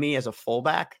Miami as a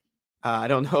fullback. I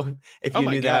don't know if you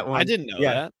knew that one. I didn't know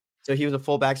that. So he was a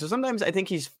fullback. So sometimes I think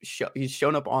he's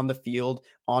shown up on the field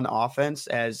on offense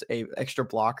as a extra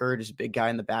blocker, just a big guy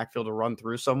in the backfield to run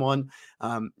through someone.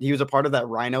 He was a part of that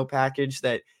Rhino package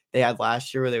that they had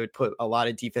last year where they would put a lot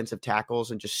of defensive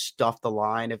tackles and just stuff the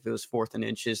line if it was 4th and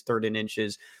inches, 3rd and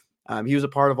inches. He was a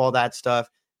part of all that stuff.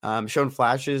 Shown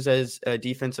flashes as a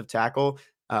defensive tackle.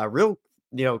 Real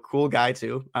cool guy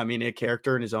too. I mean, a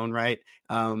character in his own right.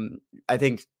 I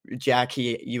think Jack,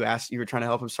 you were trying to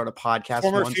help him start a podcast.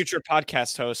 Former future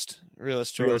podcast host,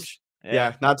 Realist George.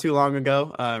 Yeah, not too long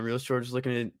ago. Realist George was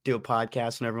looking to do a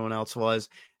podcast, and everyone else was.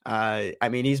 I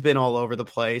mean, he's been all over the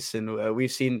place, and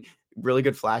we've seen really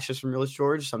good flashes from Realist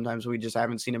George. Sometimes we just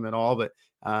haven't seen him at all, but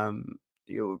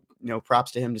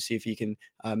props to him to see if he can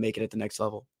make it at the next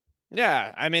level.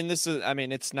 Yeah, I mean,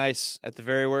 it's nice. At the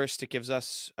very worst, it gives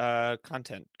us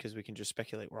content because we can just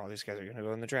speculate where all these guys are going to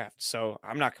go in the draft. So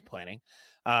I'm not complaining.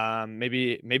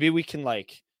 Maybe we can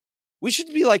we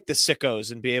should be like the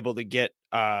sickos and be able to get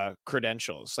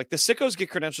credentials. Like the sickos get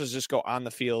credentials, just go on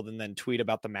the field and then tweet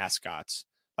about the mascots.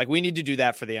 Like we need to do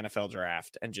that for the NFL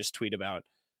draft and just tweet about,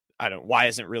 why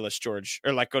isn't Realist George,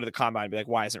 or go to the combine and be like,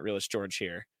 why isn't Realist George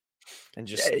here? And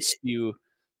just spew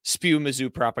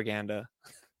Mizzou propaganda.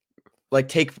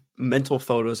 Take mental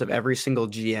photos of every single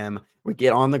GM. We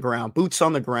get on the ground, boots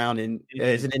on the ground. And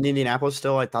is it in Indianapolis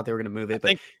still? I thought they were going to move it,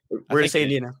 but we're going to say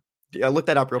Indiana. I looked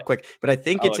that up real quick, but I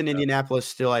think it's in Indianapolis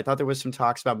still. I thought there was some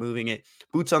talks about moving it.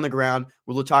 Boots on the ground.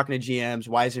 We're talking to GMs.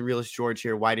 Why isn't Realist George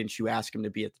here? Why didn't you ask him to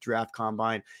be at the draft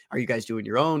combine? Are you guys doing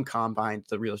your own combine,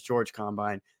 the Realist George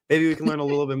combine? Maybe we can learn a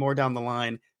little bit more down the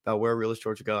line about where Realist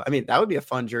George will go. I mean, that would be a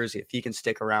fun jersey if he can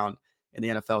stick around in the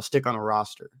NFL, stick on a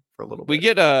roster for a little bit. We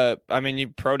get you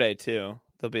pro day too.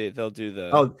 They'll do the.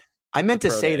 Oh, I meant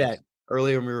to say that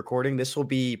earlier when we were recording. This will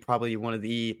be probably one of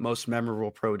the most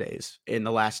memorable pro days in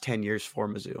the last 10 years for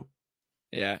Mizzou.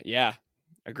 Yeah,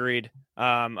 agreed.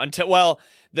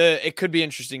 It could be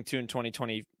interesting too in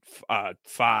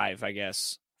 2025, I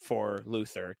guess, for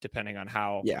Luther, depending on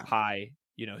how high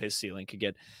his ceiling could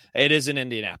get. It is in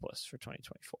Indianapolis for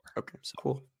 2024. Okay, so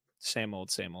cool. Same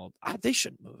old. They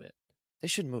shouldn't move it.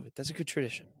 That's a good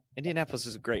tradition. Indianapolis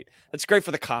is great. That's great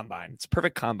for the combine. It's a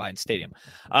perfect combine stadium.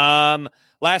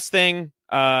 Last thing,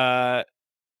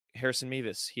 Harrison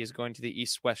Mevis. He is going to the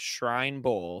East-West Shrine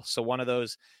Bowl. So one of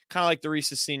those kind of like the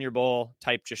Reese's Senior Bowl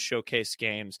type, just showcase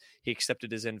games. He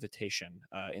accepted his invitation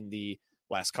in the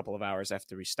last couple of hours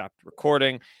after we stopped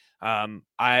recording.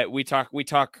 We talk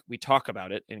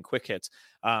about it in quick hits.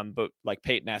 But like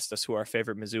Peyton asked us who our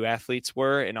favorite Mizzou athletes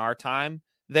were in our time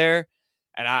there.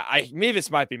 And Mevis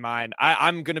might be mine.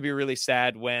 I'm going to be really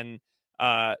sad when,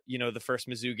 the first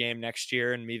Mizzou game next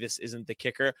year and Mevis isn't the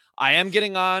kicker. I am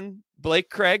getting on Blake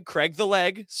Craig the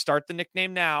leg, start the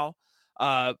nickname now.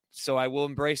 So I will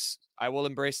embrace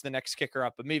the next kicker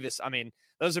up. But Mevis, I mean,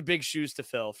 those are big shoes to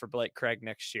fill for Blake Craig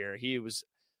next year. He was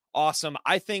awesome.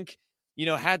 I think,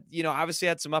 obviously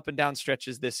had some up and down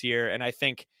stretches this year. And I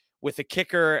think with the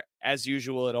kicker, as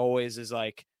usual, it always is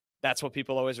that's what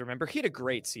people always remember. He had a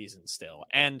great season still.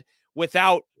 And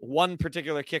without one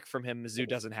particular kick from him, Mizzou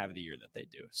doesn't have the year that they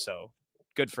do. So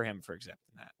good for him for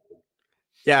accepting that.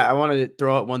 Yeah, I wanted to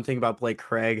throw out one thing about Blake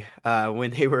Craig. When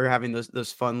they were having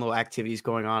those fun little activities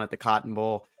going on at the Cotton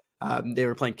Bowl, they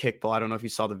were playing kickball. I don't know if you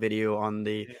saw the video on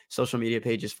the social media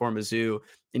pages for Mizzou,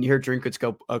 and you heard Drinkwitz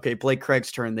go, okay, Blake Craig's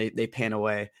turn. They pan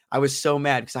away. I was so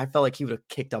mad because I felt like he would have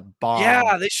kicked a bomb.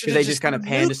 Yeah, they should. Because they just kind of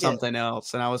panned to something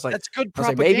else, and I was like, that's good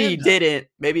propaganda. Maybe he didn't.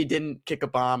 Maybe he didn't kick a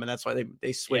bomb, and that's why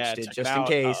they switched it just in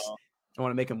case. I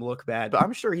want to make him look bad, but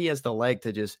I'm sure he has the leg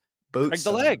to just boot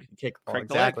the leg. Kickball.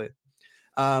 Exactly.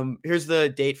 Here's the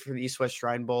date for the East-West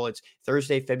Shrine Bowl. It's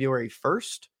Thursday, February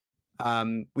 1st.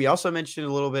 We also mentioned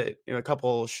a little bit, a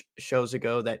couple shows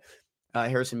ago that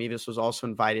Harrison Mevis was also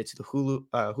invited to the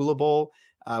Hula Bowl,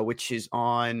 which is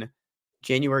on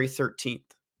January 13th,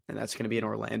 and that's going to be in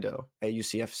Orlando at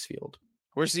UCF's field.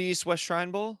 Where's the East-West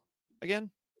Shrine Bowl again?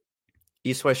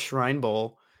 East-West Shrine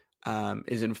Bowl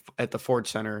is at the Ford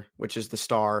Center, which is the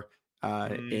Star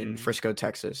in Frisco,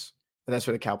 Texas. And that's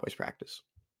where the Cowboys practice.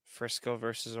 Frisco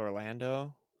versus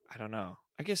Orlando? I don't know.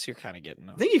 I guess you're kind of getting.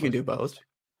 I think you can do both.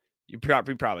 You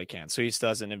probably can. So he still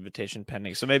has an invitation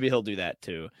pending. So maybe he'll do that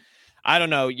too. I don't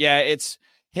know. Yeah, it's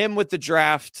him with the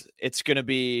draft. It's going to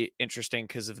be interesting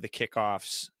because of the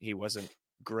kickoffs. He wasn't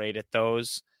great at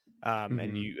those.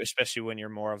 And you, especially when you're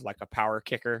more of like a power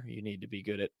kicker, you need to be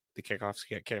good at the kickoffs,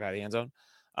 get kicked out of the end zone.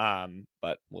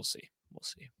 But we'll see.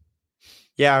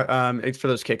 Yeah, it's for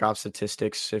those kickoff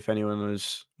statistics. If anyone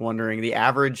was wondering, the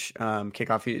average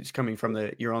kickoff is coming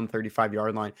from your own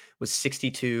 35-yard line was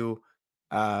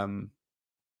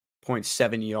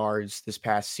 62.7 yards this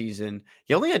past season.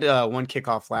 He only had one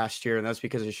kickoff last year, and that's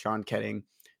because of Sean Ketting,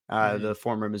 the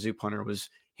former Mizzou punter, was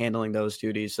handling those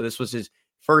duties. So this was his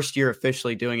first year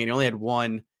officially doing it. He only had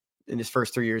one in his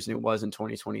first 3 years, and it was in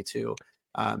 2022.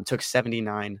 Took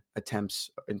 79 attempts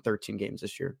in 13 games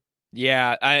this year.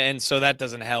 Yeah, and so that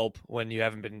doesn't help when you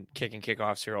haven't been kicking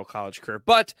kickoffs your whole college career.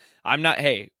 But I'm not.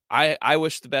 Hey, I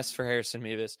wish the best for Harrison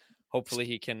Mevis. Hopefully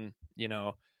he can,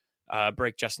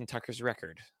 break Justin Tucker's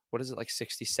record. What is it, like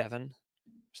 67 or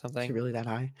something? Is it really that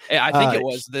high? Yeah, I think it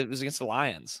was against the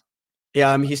Lions.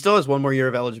 Yeah, he still has one more year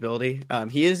of eligibility.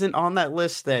 He isn't on that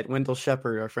list that Wendell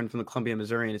Shepard, our friend from the Columbia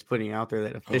Missourian, is putting out there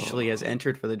that officially has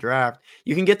entered for the draft.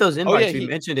 You can get those invites. We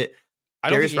mentioned it. I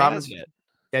don't think he has yet.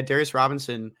 Yeah, Darius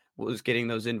Robinson was getting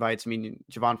those invites. I mean,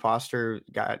 Javon Foster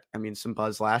got, some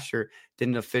buzz last year,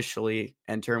 didn't officially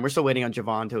enter. And we're still waiting on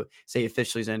Javon to say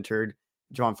officially he's entered.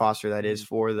 Javon Foster, that is,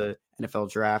 for the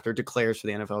NFL draft, or declares for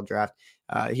the NFL draft.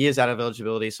 He is out of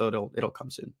eligibility, so it'll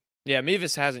come soon. Yeah,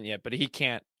 Mevis hasn't yet, but he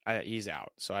can't. He's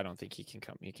out, so I don't think he can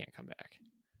come. He can't come back.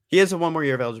 He has a 1 more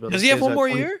year of eligibility. Does he have one more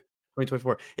year?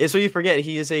 2024. Yeah, so you forget,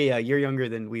 he is a year younger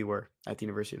than we were at the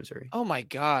University of Missouri. Oh my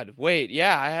God! Wait,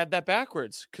 yeah, I had that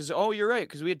backwards. You're right.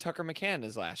 Because we had Tucker McCann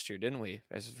as last year, didn't we?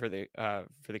 As for the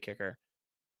kicker.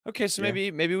 Okay, so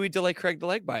maybe we delay Craig the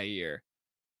Leg by a year.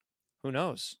 Who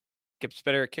knows? Gets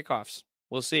better at kickoffs.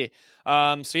 We'll see.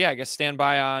 So yeah, I guess stand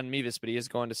by on Mevis, but he is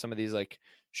going to some of these like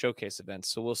showcase events.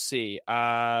 So we'll see.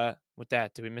 With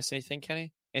that, did we miss anything,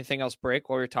 Kenny? Anything else break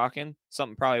while we were talking?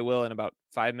 Something probably will in about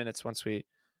 5 minutes once we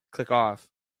click off.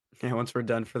 Yeah, once we're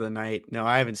done for the night. No,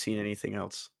 I haven't seen anything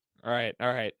else. All right.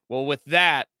 Well, with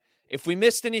that, if we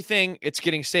missed anything, it's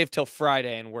getting saved till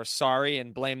Friday, and we're sorry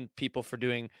and blame people for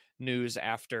doing news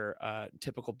after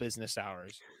typical business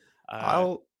hours.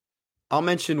 I'll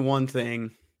mention one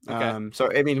thing. Okay. So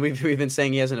we've been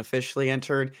saying he hasn't officially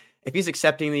entered. If he's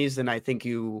accepting these, then I think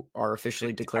you are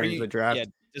officially declaring the draft. Yeah,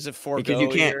 does it forego? Because you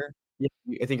can't. Yeah,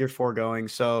 I think you're foregoing.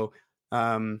 So,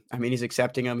 he's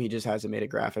accepting them. He just hasn't made a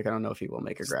graphic. I don't know if he will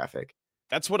make a graphic.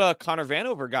 That's what Connor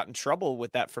Vanover got in trouble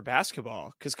with that for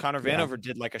basketball, because Connor Vanover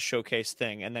did like a showcase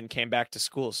thing and then came back to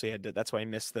school, so that's why he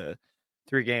missed the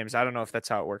 3 games. I don't know if that's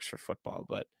how it works for football,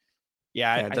 but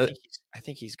I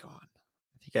think he's gone.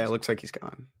 It looks like he's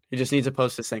gone. He just needs to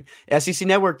post this thing. SEC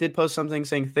Network did post something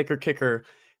saying thicker kicker,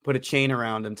 put a chain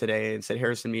around him today and said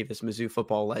Harrison Mevis, Mizzou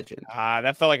football legend.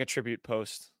 That felt like a tribute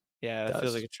post. Yeah,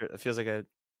 it feels like a.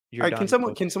 All right,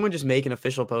 can someone just make an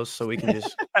official post so we can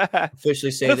just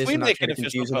officially say this and not try to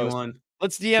confuse anyone?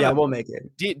 Let's DM him. Yeah, we'll make it.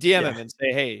 DM him and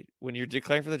say, hey, when you're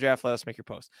declaring for the draft, let us make your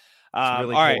post.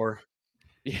 Really all poor. Right.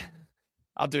 Yeah,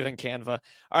 I'll do it on Canva.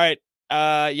 All right.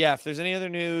 If there's any other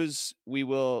news, we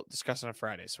will discuss on a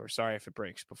Friday. So we're sorry if it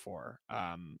breaks before.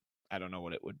 I don't know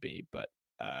what it would be, but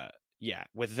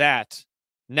with that,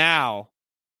 now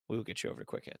we will get you over to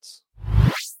quick hits.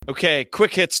 Okay,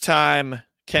 quick hits time.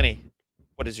 Kenny,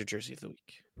 what is your jersey of the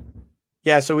week?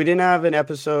 Yeah, so we didn't have an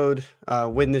episode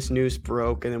when this news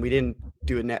broke, and then we didn't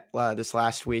do it this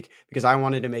last week because I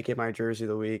wanted to make it my jersey of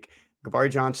the week.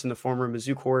 Gabari Johnson, the former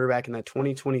Mizzou quarterback in that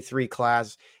 2023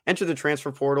 class, entered the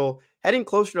transfer portal, heading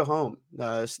closer to home.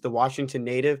 The Washington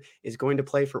native is going to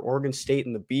play for Oregon State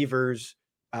and the Beavers.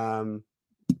 Congrats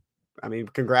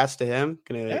to him.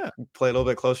 Going to play a little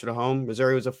bit closer to home.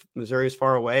 Missouri is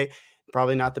far away.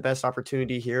 Probably not the best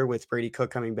opportunity here with Brady Cook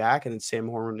coming back and then Sam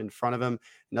Horn in front of him.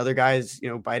 Another guy's,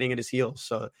 biting at his heels.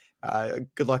 So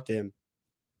good luck to him.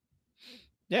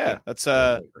 Yeah, that's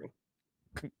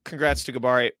congrats to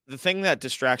Gabari. The thing that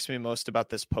distracts me most about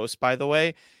this post, by the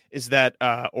way, is that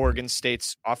Oregon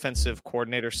State's offensive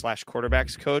coordinator /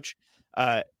 quarterbacks coach,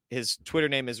 his Twitter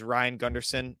name is Ryan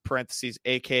Gunderson, parentheses,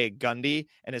 aka Gundy,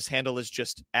 and his handle is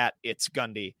just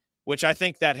 @itsGundy, which I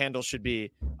think that handle should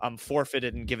be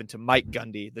forfeited and given to Mike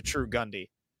Gundy, the true Gundy.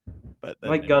 But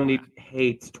Mike Gundy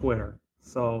hates Twitter,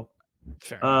 so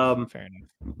fair enough.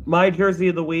 My jersey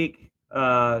of the week,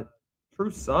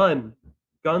 true son,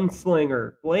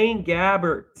 gunslinger Blaine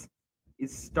Gabbert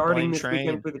is starting this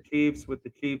weekend for the Chiefs with the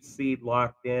Chiefs seed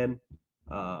locked in.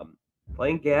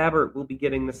 Blaine Gabbert will be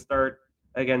getting the start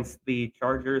against the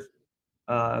Chargers.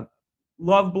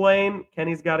 Love Blaine.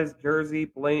 Kenny's got his jersey.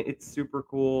 Blaine, it's super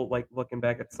cool. Like looking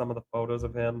back at some of the photos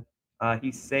of him,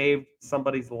 he saved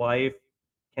somebody's life.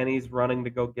 Kenny's running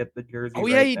to go get the jersey. Oh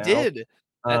yeah, he did.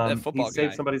 That football he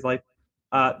saved somebody's life.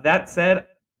 That said,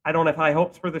 I don't have high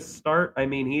hopes for this start.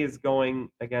 He is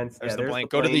going against. There's the Blaine. The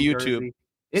Go to the YouTube.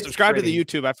 Subscribe to the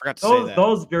YouTube. I forgot to say that.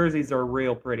 Those jerseys are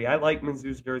real pretty. I like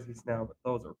Mizzou's jerseys now, but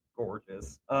those are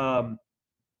gorgeous. I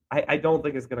don't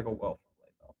think it's going to go well for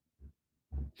Blaine, though.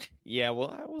 Yeah,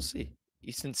 well, we'll see.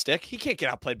 Easton Stick? He can't get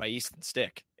outplayed by Easton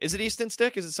Stick. Is it Easton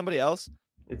Stick? Is it somebody else?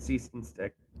 It's Easton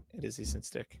Stick. It is Easton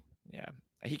Stick. Yeah.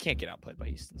 He can't get outplayed by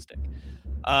Easton Stick.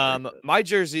 My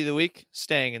jersey of the week,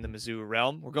 staying in the Mizzou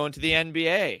realm, we're going to the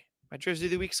NBA. My jersey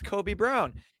of the week is Kobe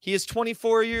Brown. He is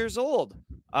 24 years old.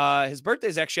 His birthday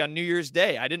is actually on New Year's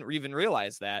Day. I didn't even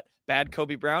realize that. Bad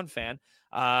Kobe Brown fan.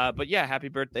 But yeah, happy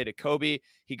birthday to Kobe.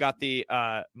 He got the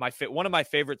one of my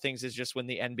favorite things is just when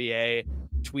the NBA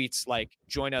tweets like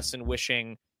join us in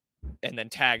wishing and then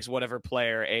tags whatever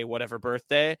player a whatever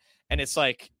birthday, and it's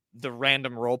like the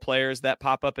random role players that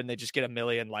pop up and they just get a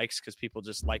million likes because people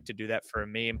just like to do that for a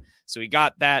meme. So he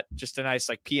got that, just a nice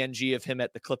like PNG of him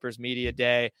at the Clippers media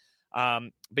day.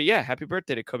 But yeah, happy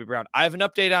birthday to Kobe Brown. I have an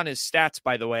update on his stats,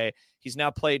 by the way. He's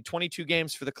now played 22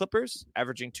 games for the Clippers,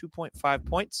 averaging 2.5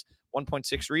 points,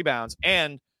 1.6 rebounds.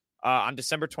 And on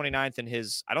December 29th in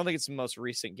his, I don't think it's the most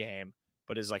recent game,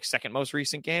 but his like second most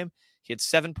recent game, he had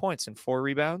 7 points and 4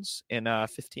 rebounds in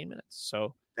 15 minutes.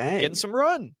 So getting some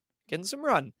run.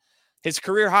 His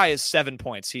career high is 7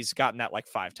 points. He's gotten that like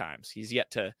 5 times. He's got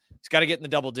to get in the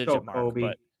double digit mark. Kobe.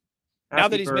 But Happy now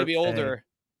that he's birthday. maybe older,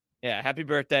 yeah, happy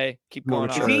birthday. Keep going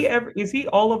Sure. on. Is he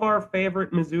all of our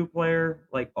favorite Mizzou player?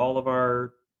 Like all of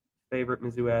our favorite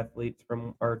Mizzou athletes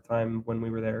from our time when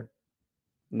we were there?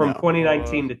 From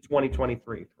 2019 to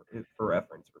 2023 for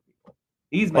reference for people.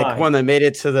 He's like mine. one that made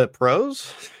it to the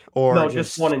pros, or no,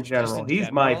 just one in general.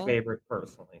 He's my general? favorite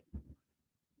personally.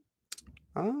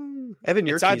 Evan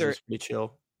It's Yerkes either- is pretty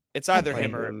chill. It's either Playing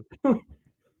him or him.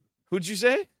 who'd you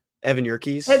say? Evan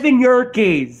Yerkes. Evan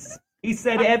Yerkes. He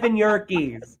said Evan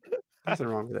Yerkes. Nothing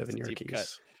wrong with Evan That's a deep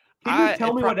Yerkes. cut. Can you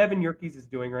tell me what Evan Yerkes is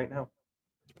doing right now?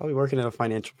 He's probably working at a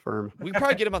financial firm. We can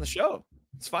probably get him on the show.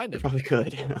 Let's find him. Probably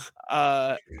could.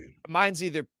 Mine's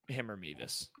either him or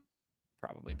Mevis.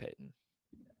 Probably Peyton.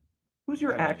 Who's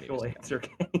your Probably actual Mevis. answer?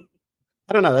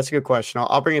 I don't know. That's a good question.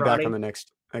 I'll bring it back Ronnie? on the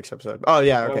next episode. Oh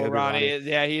yeah, okay. Oh, it'll be Ronnie.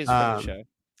 Yeah, he is for the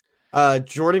show.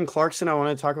 Jordan Clarkson, I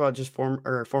want to talk about just former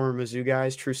Mizzou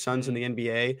guys, true sons in the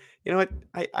NBA. You know what?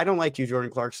 I don't like you, Jordan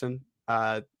Clarkson.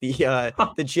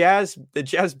 The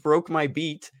Jazz broke my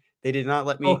beat. They did not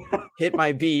let me hit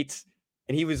my beat,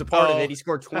 and he was a part of it. He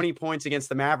scored 20 points against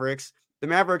the Mavericks. The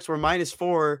Mavericks were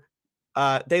 -4.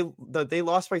 They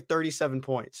lost by 37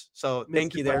 points. So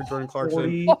thank you there, Jordan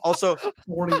Clarkson. Also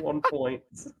 41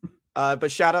 points.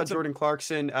 But shout out Jordan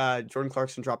Clarkson. Jordan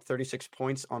Clarkson dropped 36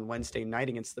 points on Wednesday night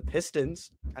against the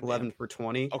Pistons, 11 for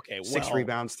 20. Okay, 6 well.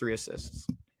 rebounds, 3 assists.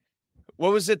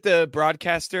 What was it? The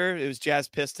broadcaster? It was Jazz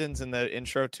Pistons, and the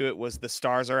intro to it was "The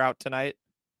stars are out tonight."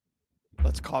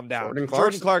 Let's calm down.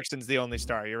 Jordan Clarkson's the only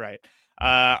star. You're right.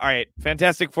 All right,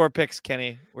 Fantastic Four picks,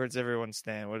 Kenny. Where's everyone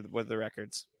stand? What are the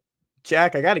records?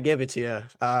 Jack, I got to give it to you.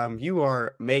 You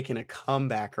are making a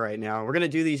comeback right now. We're going to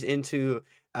do these into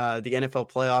the NFL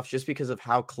playoffs just because of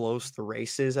how close the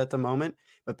race is at the moment.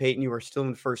 But Peyton, you are still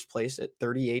in first place at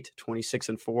 38, 26,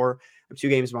 and 4. I'm 2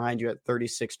 games behind you at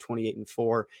 36, 28, and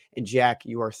 4. And Jack,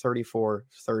 you are 34,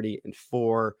 30, and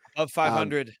 4. Of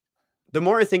 500. The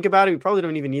more I think about it, we probably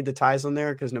don't even need the ties on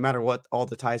there because no matter what, all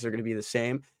the ties are going to be the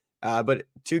same. But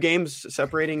 2 games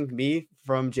separating me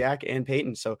from Jack and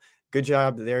Peyton. So good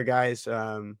job there, guys.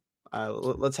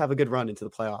 Let's have a good run into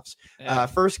the playoffs. Yeah.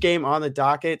 First game on the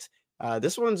docket.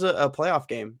 This one's a playoff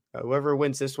game. Whoever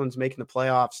wins this one's making the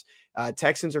playoffs.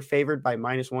 Texans are favored by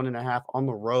 -1.5 on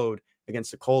the road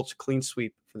against the Colts. Clean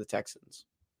sweep for the Texans.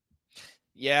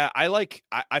 Yeah, I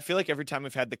feel like every time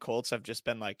we've had the Colts, I've just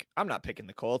been like, I'm not picking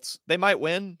the Colts. They might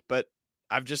win, but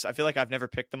I feel like I've never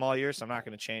picked them all year, so I'm not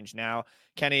going to change now.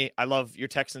 Kenny, I love your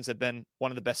Texans have been one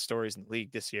of the best stories in the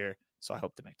league this year, so I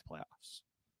hope to make the playoffs.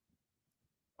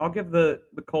 I'll give the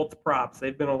Colts props.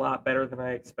 They've been a lot better than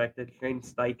I expected. Shane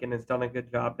Steichen has done a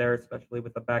good job there, especially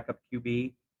with the backup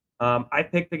QB. I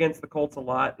picked against the Colts a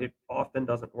lot. It often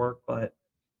doesn't work, but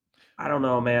I don't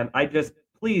know, man.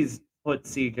 Please put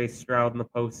C.J. Stroud in the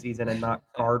postseason and not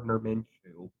Gardner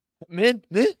Minshew.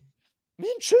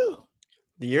 Minshew.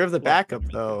 The year of the backup,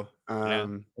 though.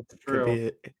 It's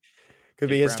true. Could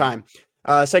be his time.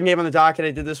 Second game on the docket.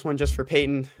 I did this one just for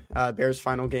Peyton. Bears'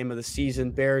 final game of the season.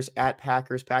 Bears at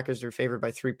Packers. Packers are favored by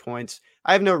 3 points.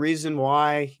 I have no reason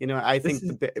why. I think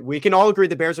we can all agree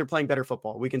the Bears are playing better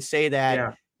football. We can say that.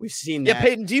 Yeah. We've seen that. Yeah,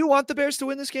 Peyton, do you want the Bears to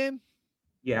win this game?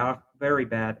 Yeah, very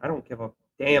bad. I don't give a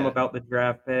damn about the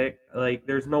draft pick. Like,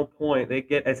 there's no point. They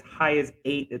get as high as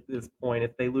 8 at this point.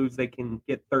 If they lose, they can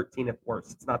get 13 at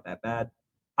worst. It's not that bad.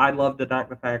 I'd love to knock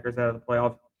the Packers out of the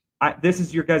playoffs. This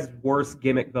is your guys' worst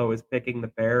gimmick, though, is picking the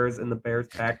Bears in the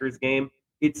Bears-Packers game.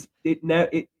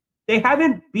 They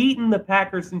haven't beaten the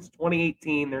Packers since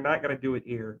 2018. They're not going to do it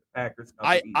here. Packers.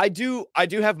 I do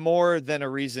have more than a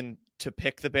reason to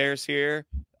pick the Bears here,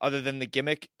 other than the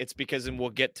gimmick. It's because, and we'll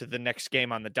get to the next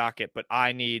game on the docket, but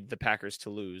I need the Packers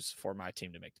to lose for my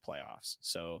team to make the playoffs.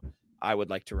 So I would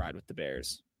like to ride with the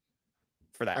Bears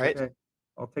for that. All right. Okay.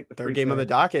 I'll take the Third game on the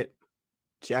docket.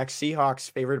 Jack, Seahawks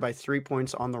favored by 3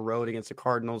 points on the road against the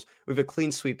Cardinals. We have a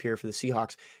clean sweep here for the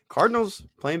Seahawks. Cardinals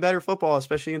playing better football,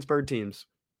 especially against bird teams.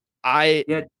 I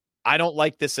don't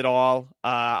like this at all.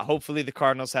 Hopefully the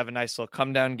Cardinals have a nice little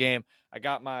come down game. I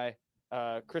got my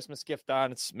Christmas gift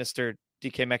on. It's Mr.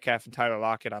 DK Metcalf and Tyler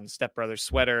Lockett on the Step Brothers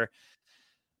sweater.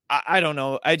 I don't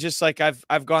know. I just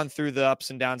I've gone through the ups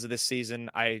and downs of this season.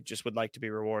 I just would like to be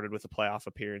rewarded with a playoff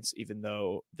appearance, even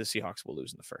though the Seahawks will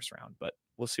lose in the first round. But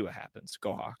we'll see what happens.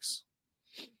 Go Hawks.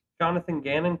 Jonathan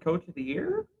Gannon, Coach of the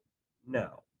Year?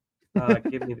 No.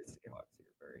 Give me the Seahawks here.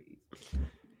 Very easy.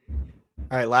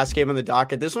 All right, last game on the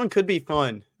docket. This one could be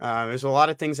fun. There's a lot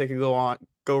of things that could go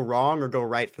wrong or go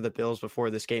right for the Bills before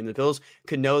this game. The Bills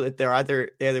could know that they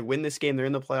either win this game, they're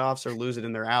in the playoffs, or lose it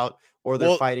and they're out, or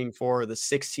they're fighting for the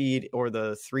 6 seed or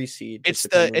the 3 seed. I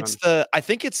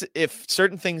think it's, if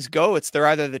certain things go, they're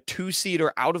either the 2 seed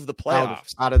or out of the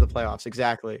playoffs. Out of the playoffs,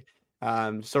 exactly.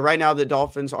 So right now the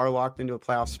Dolphins are locked into a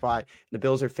playoff spot. The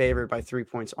Bills are favored by 3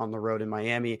 points on the road in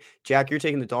Miami. Jack, you're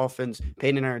taking the Dolphins.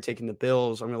 Peyton and I are taking the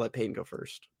Bills. I'm going to let Peyton go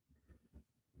first.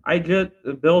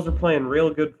 The Bills are playing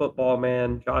real good football,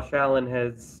 man. Josh Allen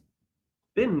has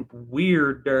been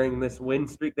weird during this win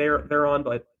streak they're on,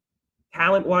 but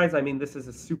talent-wise, I mean, this is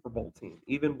a Super Bowl team.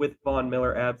 Even with Von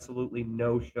Miller absolutely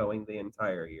no-showing the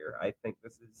entire year, I think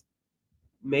this is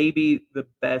maybe the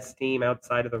best team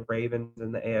outside of the Ravens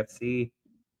in the AFC.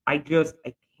 I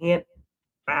can't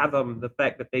fathom the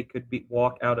fact that they could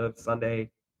walk out of Sunday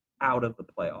out of the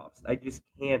playoffs. I just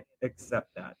can't accept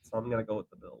that. So I'm going to go with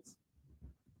the Bills.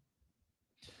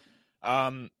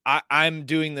 I'm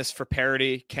doing this for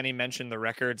parity. Kenny mentioned the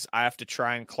records. I have to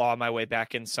try and claw my way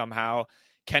back in somehow.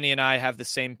 Kenny and I have the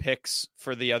same picks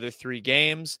for the other 3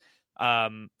 games.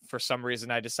 For some reason,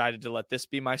 I decided to let this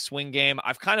be my swing game.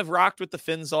 I've kind of rocked with the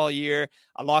Finns all year.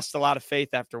 I lost a lot of faith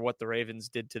after what the Ravens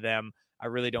did to them. I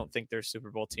really don't think they're a Super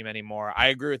Bowl team anymore. I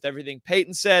agree with everything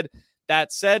Peyton said.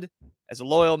 That said, as a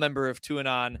loyal member of Two and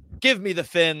On, give me the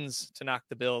Finns to knock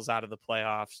the Bills out of the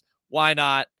playoffs. Why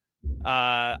not?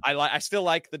 I still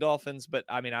like the Dolphins, but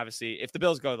I mean, obviously, if the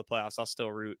Bills go to the playoffs, I'll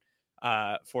still root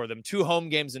for them. 2 home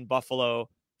games in Buffalo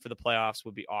for the playoffs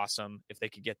would be awesome if they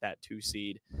could get that 2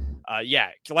 seed.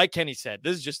 Like Kenny said,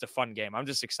 this is just a fun game. I'm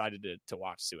just excited to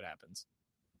watch, see what happens.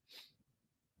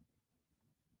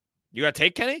 You got to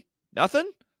take Kenny? Nothing?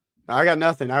 I got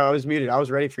nothing. I was muted. I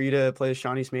was ready for you to play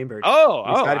Shawnee Smainberg.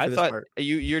 I thought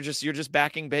you're just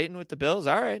backing Peyton with the Bills.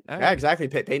 All right. Yeah, exactly.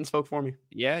 Peyton spoke for me.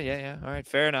 Yeah. All right,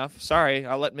 fair enough. Sorry,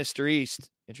 I'll let Mr. East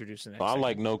introduce the next. I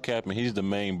like no cap, and he's the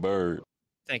main bird.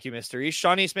 Thank you, Mr. East.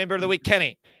 Shawnee Smainberg of the week,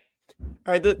 Kenny.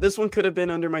 All right, this one could have been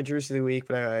under my jersey of the week,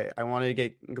 but I wanted to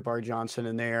get Gabar Johnson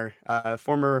in there.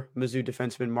 Former Mizzou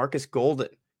defenseman Marcus Golden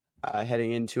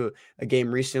heading into a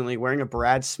game recently wearing a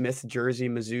Brad Smith jersey,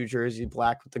 Mizzou jersey,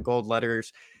 black with the gold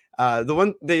letters.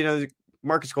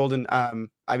 Marcus Golden,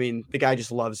 I mean, the guy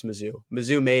just loves Mizzou.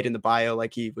 Mizzou made in the bio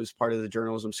like he was part of the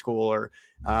journalism school, or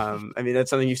I mean, that's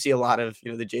something you see a lot of,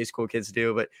 the J school kids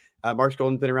do. But Marcus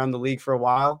Golden's been around the league for a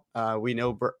while. We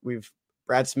know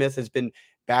Brad Smith has been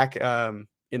back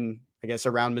in, I guess,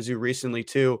 around Mizzou recently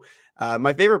too.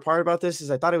 My favorite part about this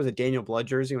is I thought it was a Daniel Blood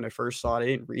jersey when I first saw it. I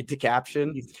didn't read the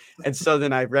caption. And so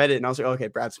then I read it and I was like, okay,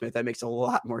 Brad Smith, that makes a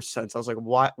lot more sense. I was like,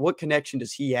 what connection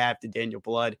does he have to Daniel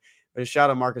Blood? But a shout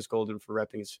out Marcus Golden for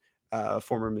repping his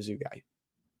former Mizzou guy.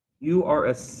 You are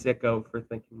a sicko for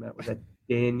thinking that was a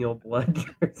Daniel Blood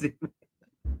jersey.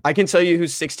 I can tell you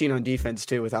who's 16 on defense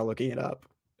too without looking it up.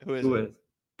 Who is?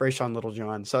 Brayshawn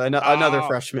Littlejohn. So another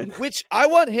freshman. Which I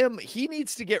want him. He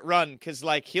needs to get run because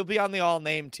he'll be on the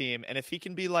all-name team. And if he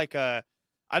can be like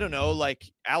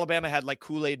Alabama had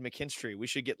Kool-Aid McKinstry, we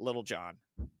should get Littlejohn.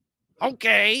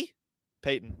 Okay.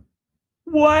 Peyton.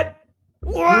 What?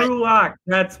 Drew Lock.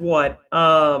 That's what.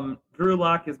 Drew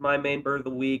Lock is my main bird of the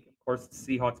week. Of course, the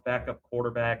Seahawks backup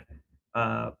quarterback.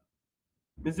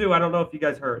 Mizzou, I don't know if you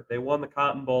guys heard. They won the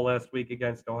Cotton Bowl last week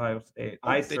against Ohio State.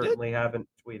 I certainly haven't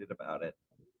tweeted about it.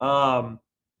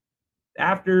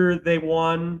 After they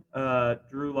won,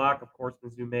 Drew Lock, of course,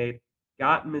 Mizzou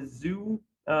got Mizzou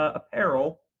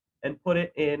apparel and put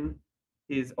it in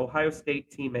his Ohio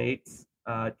State teammates,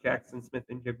 Jackson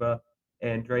Smith-Njigba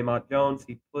and Draymond Jones.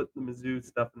 He put the Mizzou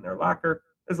stuff in their locker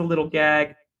as a little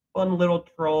gag, fun little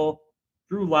troll.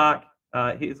 Drew Lock,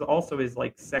 his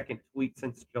second tweet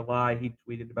since July. He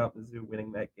tweeted about Mizzou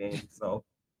winning that game. So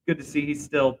good to see he's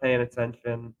still paying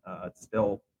attention,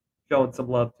 still showing some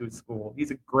love to his school.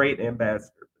 He's a great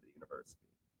ambassador for the university.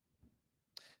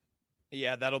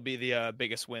 Yeah, that'll be the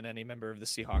biggest win any member of the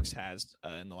Seahawks has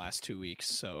in the last 2 weeks.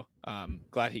 So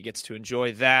glad he gets to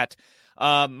enjoy that.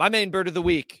 My main bird of the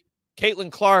week,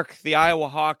 Caitlin Clark, the Iowa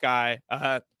Hawkeye.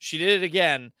 She did it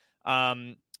again.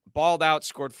 Balled out,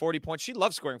 scored 40 points. She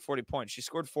loves scoring 40 points. She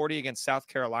scored 40 against South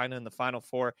Carolina in the Final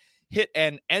Four. hit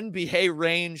an NBA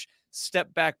range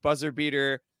step back buzzer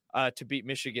beater to beat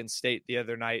Michigan State the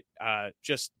other night.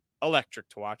 Just electric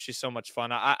to watch. She's so much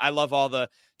fun. I love all the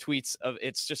tweets of,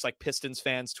 it's just like Pistons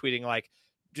fans tweeting like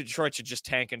Detroit should just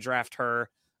tank and draft her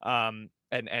and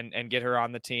get her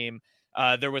on the team.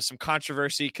 There was some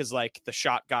controversy because like the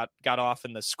shot got off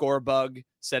and the score bug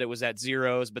said it was at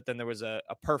zeros, but then there was a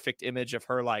perfect image of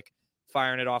her like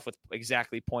firing it off with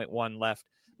exactly 0.1 left.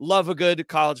 Love a good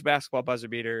college basketball buzzer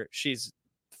beater. She's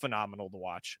phenomenal to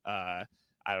watch. I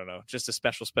don't know, just a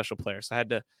special player. So I had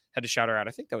to shout her out.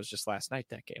 I think that was just last night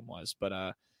that game was,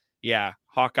 but yeah,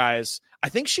 Hawkeyes. I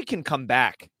think she can come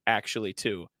back actually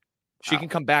too. She can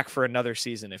come back for another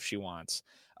season if she wants.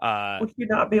 Would she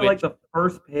not be like the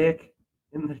first pick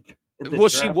in the well,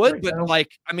 she would, right but now? like,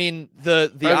 I mean,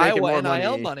 the Iowa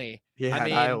NIL money. Yeah, I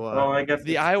mean, Iowa. I guess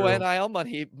the it's Iowa true. NIL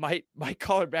money might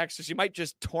call her back, so she might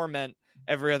just torment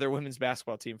every other women's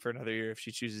basketball team for another year if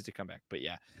she chooses to come back. But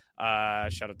yeah,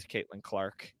 shout out to Caitlin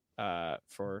Clark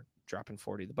for dropping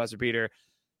 40, the buzzer beater.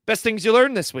 Best things you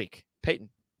learned this week, Peyton.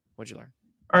 What'd you learn?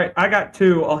 All right, I got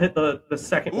two. I'll hit the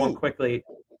second one quickly.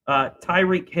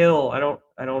 Tyreek Hill. I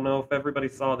don't know if everybody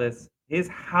saw this. His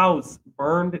house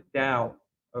burned down.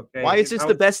 Okay. Why is this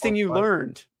the best thing you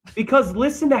learned? Because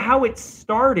listen to how it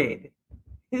started.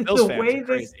 Bills fans are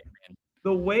crazy, man.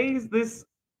 The ways this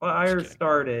fire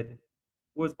started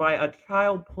was by a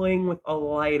child playing with a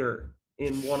lighter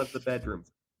in one of the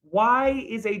bedrooms. Why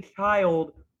is a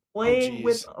child playing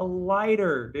with a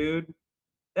lighter, dude?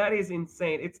 That is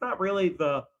insane. It's not really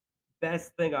the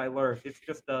best thing I learned. It's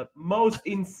just the most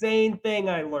insane thing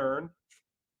I learned.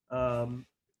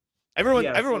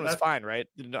 Everyone was fine, right?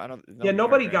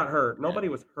 Nobody got hurt. Nobody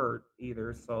was hurt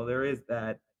either. So there is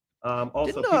that.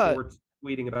 Also, people were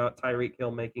tweeting about Tyreek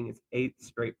Hill making his 8th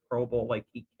straight Pro Bowl like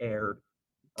he cared.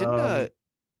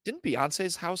 Didn't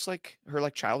Beyonce's house, like her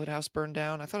like childhood house, burn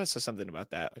down? I thought I saw something about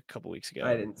that a couple weeks ago.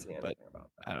 I didn't see anything about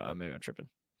that. I don't know. Maybe I'm tripping.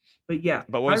 But yeah,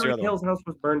 but what was your Tyreek other Hill's one? house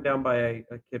was burned down by a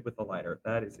kid with a lighter.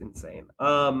 That is insane.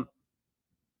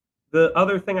 The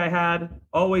other thing I had,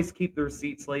 always keep the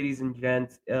receipts, ladies and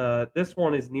gents. This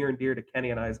one is near and dear to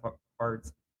Kenny and I's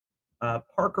hearts.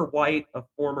 Parker White, a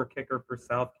former kicker for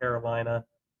South Carolina.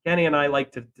 Kenny and I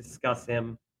like to discuss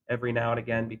him every now and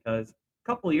again because a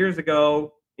couple of years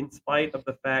ago, in spite of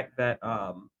the fact that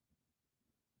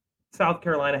South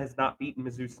Carolina has not beaten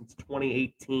Mizzou since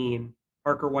 2018,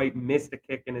 Parker White missed a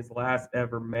kick in his last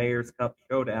ever Mayor's Cup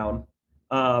showdown.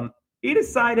 He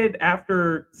decided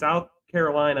after South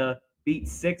Carolina beat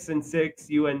 6-6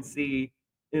 UNC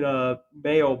in a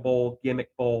Mayo Bowl, gimmick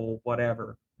bowl,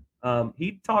 whatever.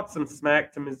 He talked some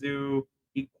smack to Mizzou.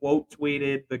 He quote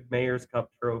tweeted the Mayor's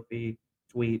Cup trophy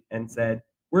tweet and said,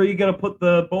 "Where are you going to put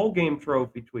the bowl game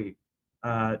trophy?" tweet.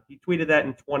 He tweeted that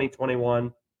in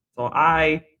 2021. So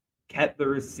I kept the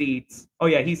receipts. Oh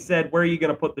yeah, he said, "Where are you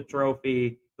going to put the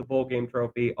trophy, the bowl game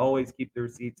trophy? Always keep the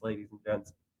receipts, ladies and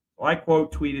gents." So I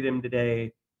quote tweeted him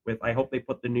today with, "I hope they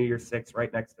put the New Year's Six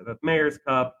right next to the Mayor's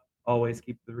Cup. Always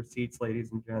keep the receipts,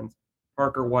 ladies and gents."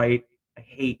 Parker White, I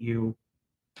hate you.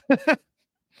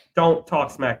 Don't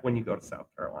talk smack when you go to South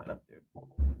Carolina, dude.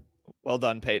 Well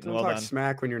done, Peyton. Don't Well talk done.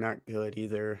 smack when you're not good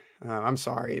either. I'm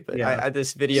sorry, but Yeah. I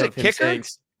this video of him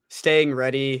staying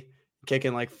ready,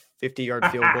 kicking like 50-yard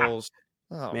field goals.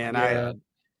 Oh, Man,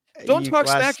 don't talk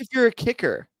smack if you're a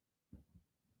kicker.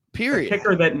 Period. A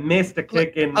kicker that missed a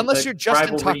kick in unless you're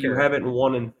Justin rivalry you Tucker. haven't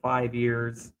won in 5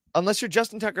 years. Unless you're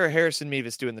Justin Tucker or Harrison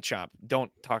Mevis doing the chop,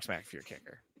 don't talk smack if you're a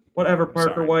kicker. Whatever,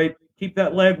 Parker sorry. White. Keep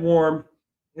that leg warm.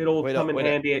 It'll Way to- come in way to-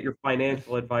 handy at your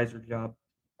financial advisor job.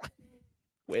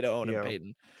 Way to own him, Yo.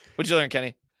 Peyton. What'd you learn,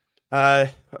 Kenny?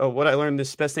 What I learned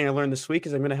best thing I learned this week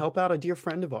is I'm going to help out a dear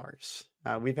friend of ours.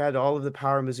 We've had all of the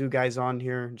Power Mizzou guys on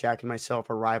here. Jack and myself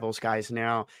are rivals guys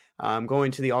now. I'm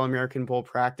going to the All-American Bowl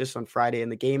practice on Friday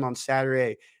and the game on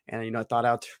Saturday. And, I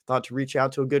thought to reach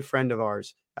out to a good friend of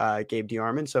ours, Gabe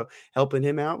DeArmond. So helping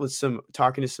him out with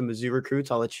talking to some Mizzou recruits.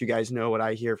 I'll let you guys know what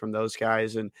I hear from those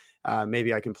guys. And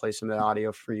maybe I can play some of that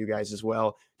audio for you guys as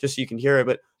well, just so you can hear it.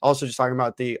 But also just talking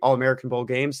about the All-American Bowl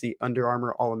games, the Under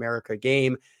Armour All-America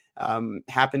game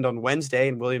happened on Wednesday,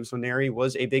 and Williams Nwaneri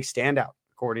was a big standout,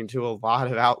 according to a lot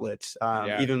of outlets,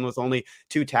 even with only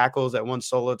 2 tackles, that one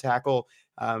solo tackle,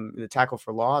 the tackle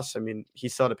for loss. I mean, he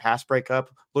still had a pass breakup,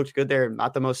 looked good there.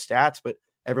 Not the most stats, but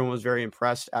everyone was very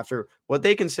impressed after what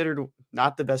they considered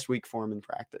not the best week for him in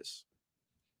practice.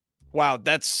 Wow,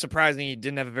 that's surprising. He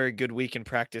didn't have a very good week in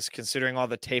practice, considering all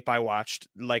the tape I watched.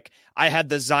 Like, I had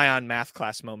the Zion math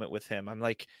class moment with him. I'm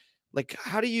like,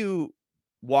 how do you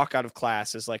walk out of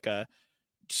class as like a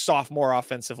sophomore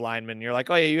offensive lineman? You're like,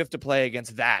 oh yeah, you have to play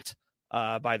against that.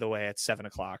 By the way, at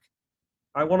 7:00.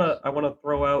 I wanna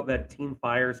throw out that Team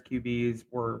Fire's QBs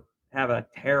have a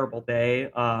terrible day.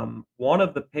 One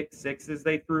of the pick sixes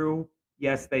they threw,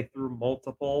 yes, they threw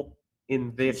multiple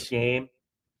in this game.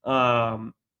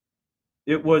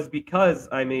 It was because,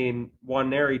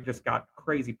 Waneri just got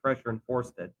crazy pressure and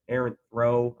forced an errant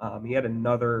throw. He had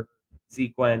another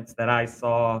sequence that I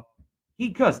saw. He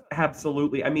just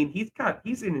absolutely,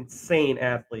 he's an insane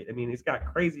athlete. He's got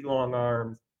crazy long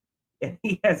arms, and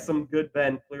he has some good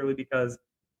bend, clearly, because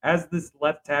as this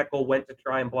left tackle went to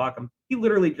try and block him, he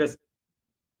literally just,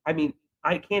 I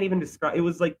can't even describe. It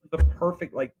was like the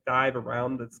perfect dive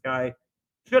around this guy.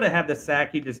 Should have had the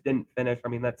sack. He just didn't finish.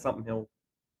 That's something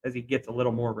as he gets a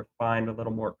little more refined, a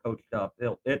little more coached up,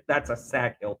 that's a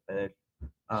sack he'll finish.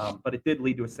 But it did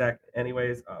lead to a sack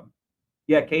anyways.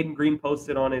 Caden Green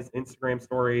posted on his Instagram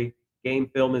story, game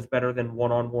film is better than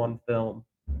one-on-one film.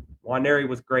 Waneri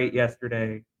was great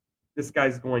yesterday. This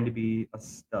guy's going to be a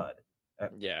stud.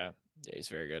 Yeah, he's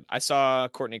very good. I saw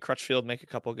Courtney Crutchfield make a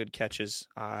couple good catches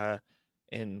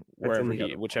in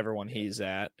whichever one he's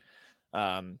at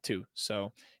too.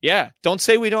 So yeah, don't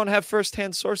say we don't have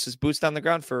firsthand sources, boots on the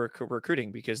ground for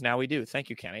recruiting, because now we do. Thank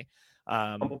you, Kenny.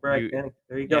 Humble brag, Kenny.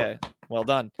 There you go. Yeah, well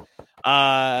done.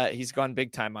 He's gone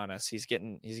big time on us. He's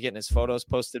getting his photos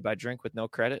posted by Drink with no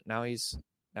credit. Now he's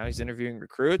interviewing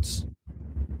recruits.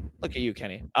 Look at you,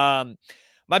 Kenny.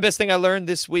 My best thing I learned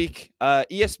this week,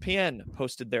 ESPN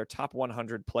posted their top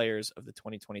 100 players of the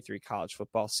 2023 college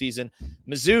football season.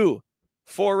 Mizzou,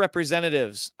 4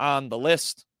 representatives on the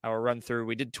list. Our run through.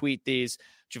 We did tweet these.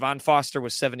 Javon Foster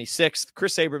was 76th,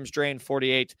 Kris Abrams-Draine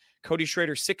 48, Cody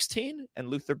Schrader 16, and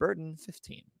Luther Burden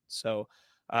 15. So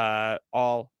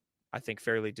all, I think,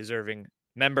 fairly deserving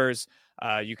members.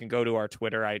 You can go to our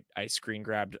Twitter. I screen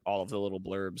grabbed all of the little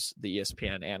blurbs the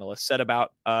ESPN analysts said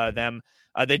about them.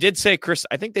 They did say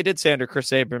I think they did say under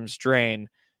Kris Abrams-Draine,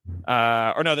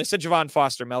 or no, they said Javon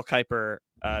Foster, Mel Kiper.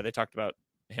 They talked about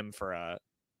him for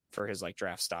his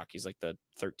draft stock. He's the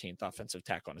 13th offensive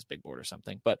tackle on his big board or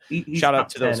something. But he's shout out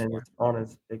to those on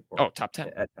his big board. Oh, top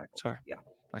 10. Sorry, yeah,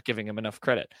 not giving him enough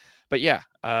credit. But yeah,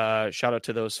 shout out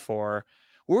to those 4.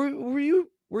 Were you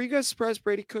guys surprised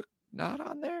Brady Cook not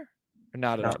on there? Or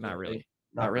not really.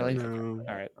 Not really. No.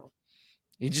 All right.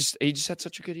 He just had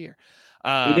such a good year.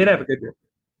 He did have a good year.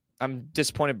 I'm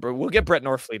disappointed, but we'll get Brett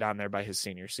Norfleet on there by his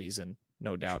senior season,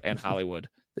 no doubt, and Hollywood,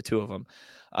 the two of them.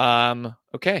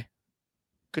 Okay.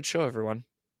 Good show, everyone.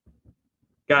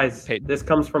 Guys, this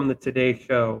comes from the Today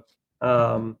Show,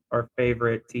 our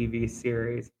favorite TV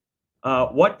series.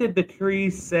 What did the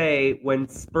trees say when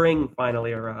spring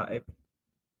finally arrived?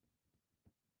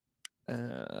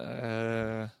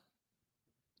 I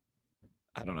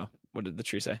don't know. What did the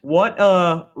tree say? What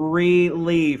a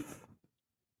relief.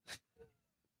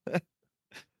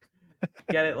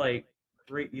 Get it?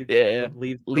 Yeah.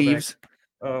 Leaves.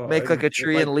 Oh, make a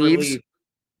tree and leaves.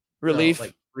 Relief. No,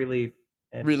 relief.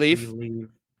 And relief. Relief.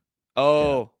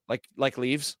 Oh, yeah. like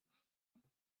leaves.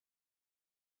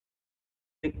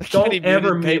 Don't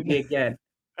ever mute me again.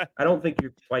 I don't think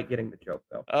you're quite getting the joke,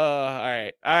 though.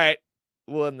 All right.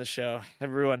 We'll end the show.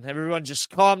 Everyone just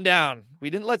calm down. We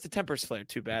didn't let the tempers flare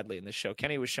too badly in this show.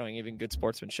 Kenny was showing even good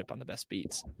sportsmanship on the best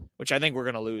beats, which I think we're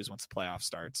going to lose once the playoff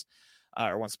starts,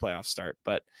 or once the playoffs start.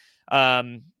 But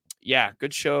yeah,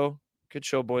 good show. Good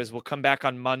show, boys. We'll come back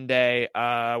on Monday.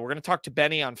 We're going to talk to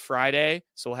Benny on Friday,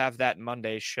 so we'll have that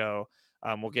Monday show.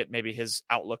 We'll get maybe his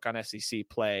outlook on SEC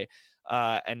play.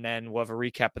 And then we'll have a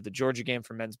recap of the Georgia game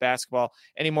for men's basketball.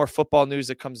 Any more football news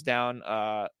that comes down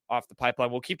off the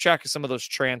pipeline, we'll keep track of some of those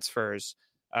transfers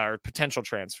or potential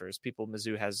transfers. People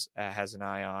Mizzou has an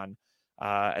eye on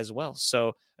as well.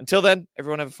 So until then,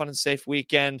 everyone have a fun and safe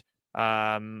weekend.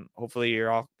 Hopefully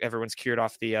everyone's cured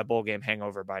off the bowl game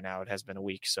hangover by now. It has been a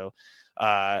week. So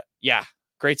yeah,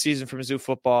 great season for Mizzou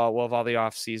football. We'll have all the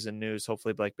off-season news.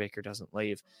 Hopefully Blake Baker doesn't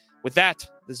leave. With that,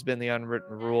 this has been the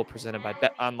Unwritten Rule presented by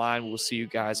Bet Online. We'll see you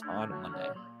guys on Monday.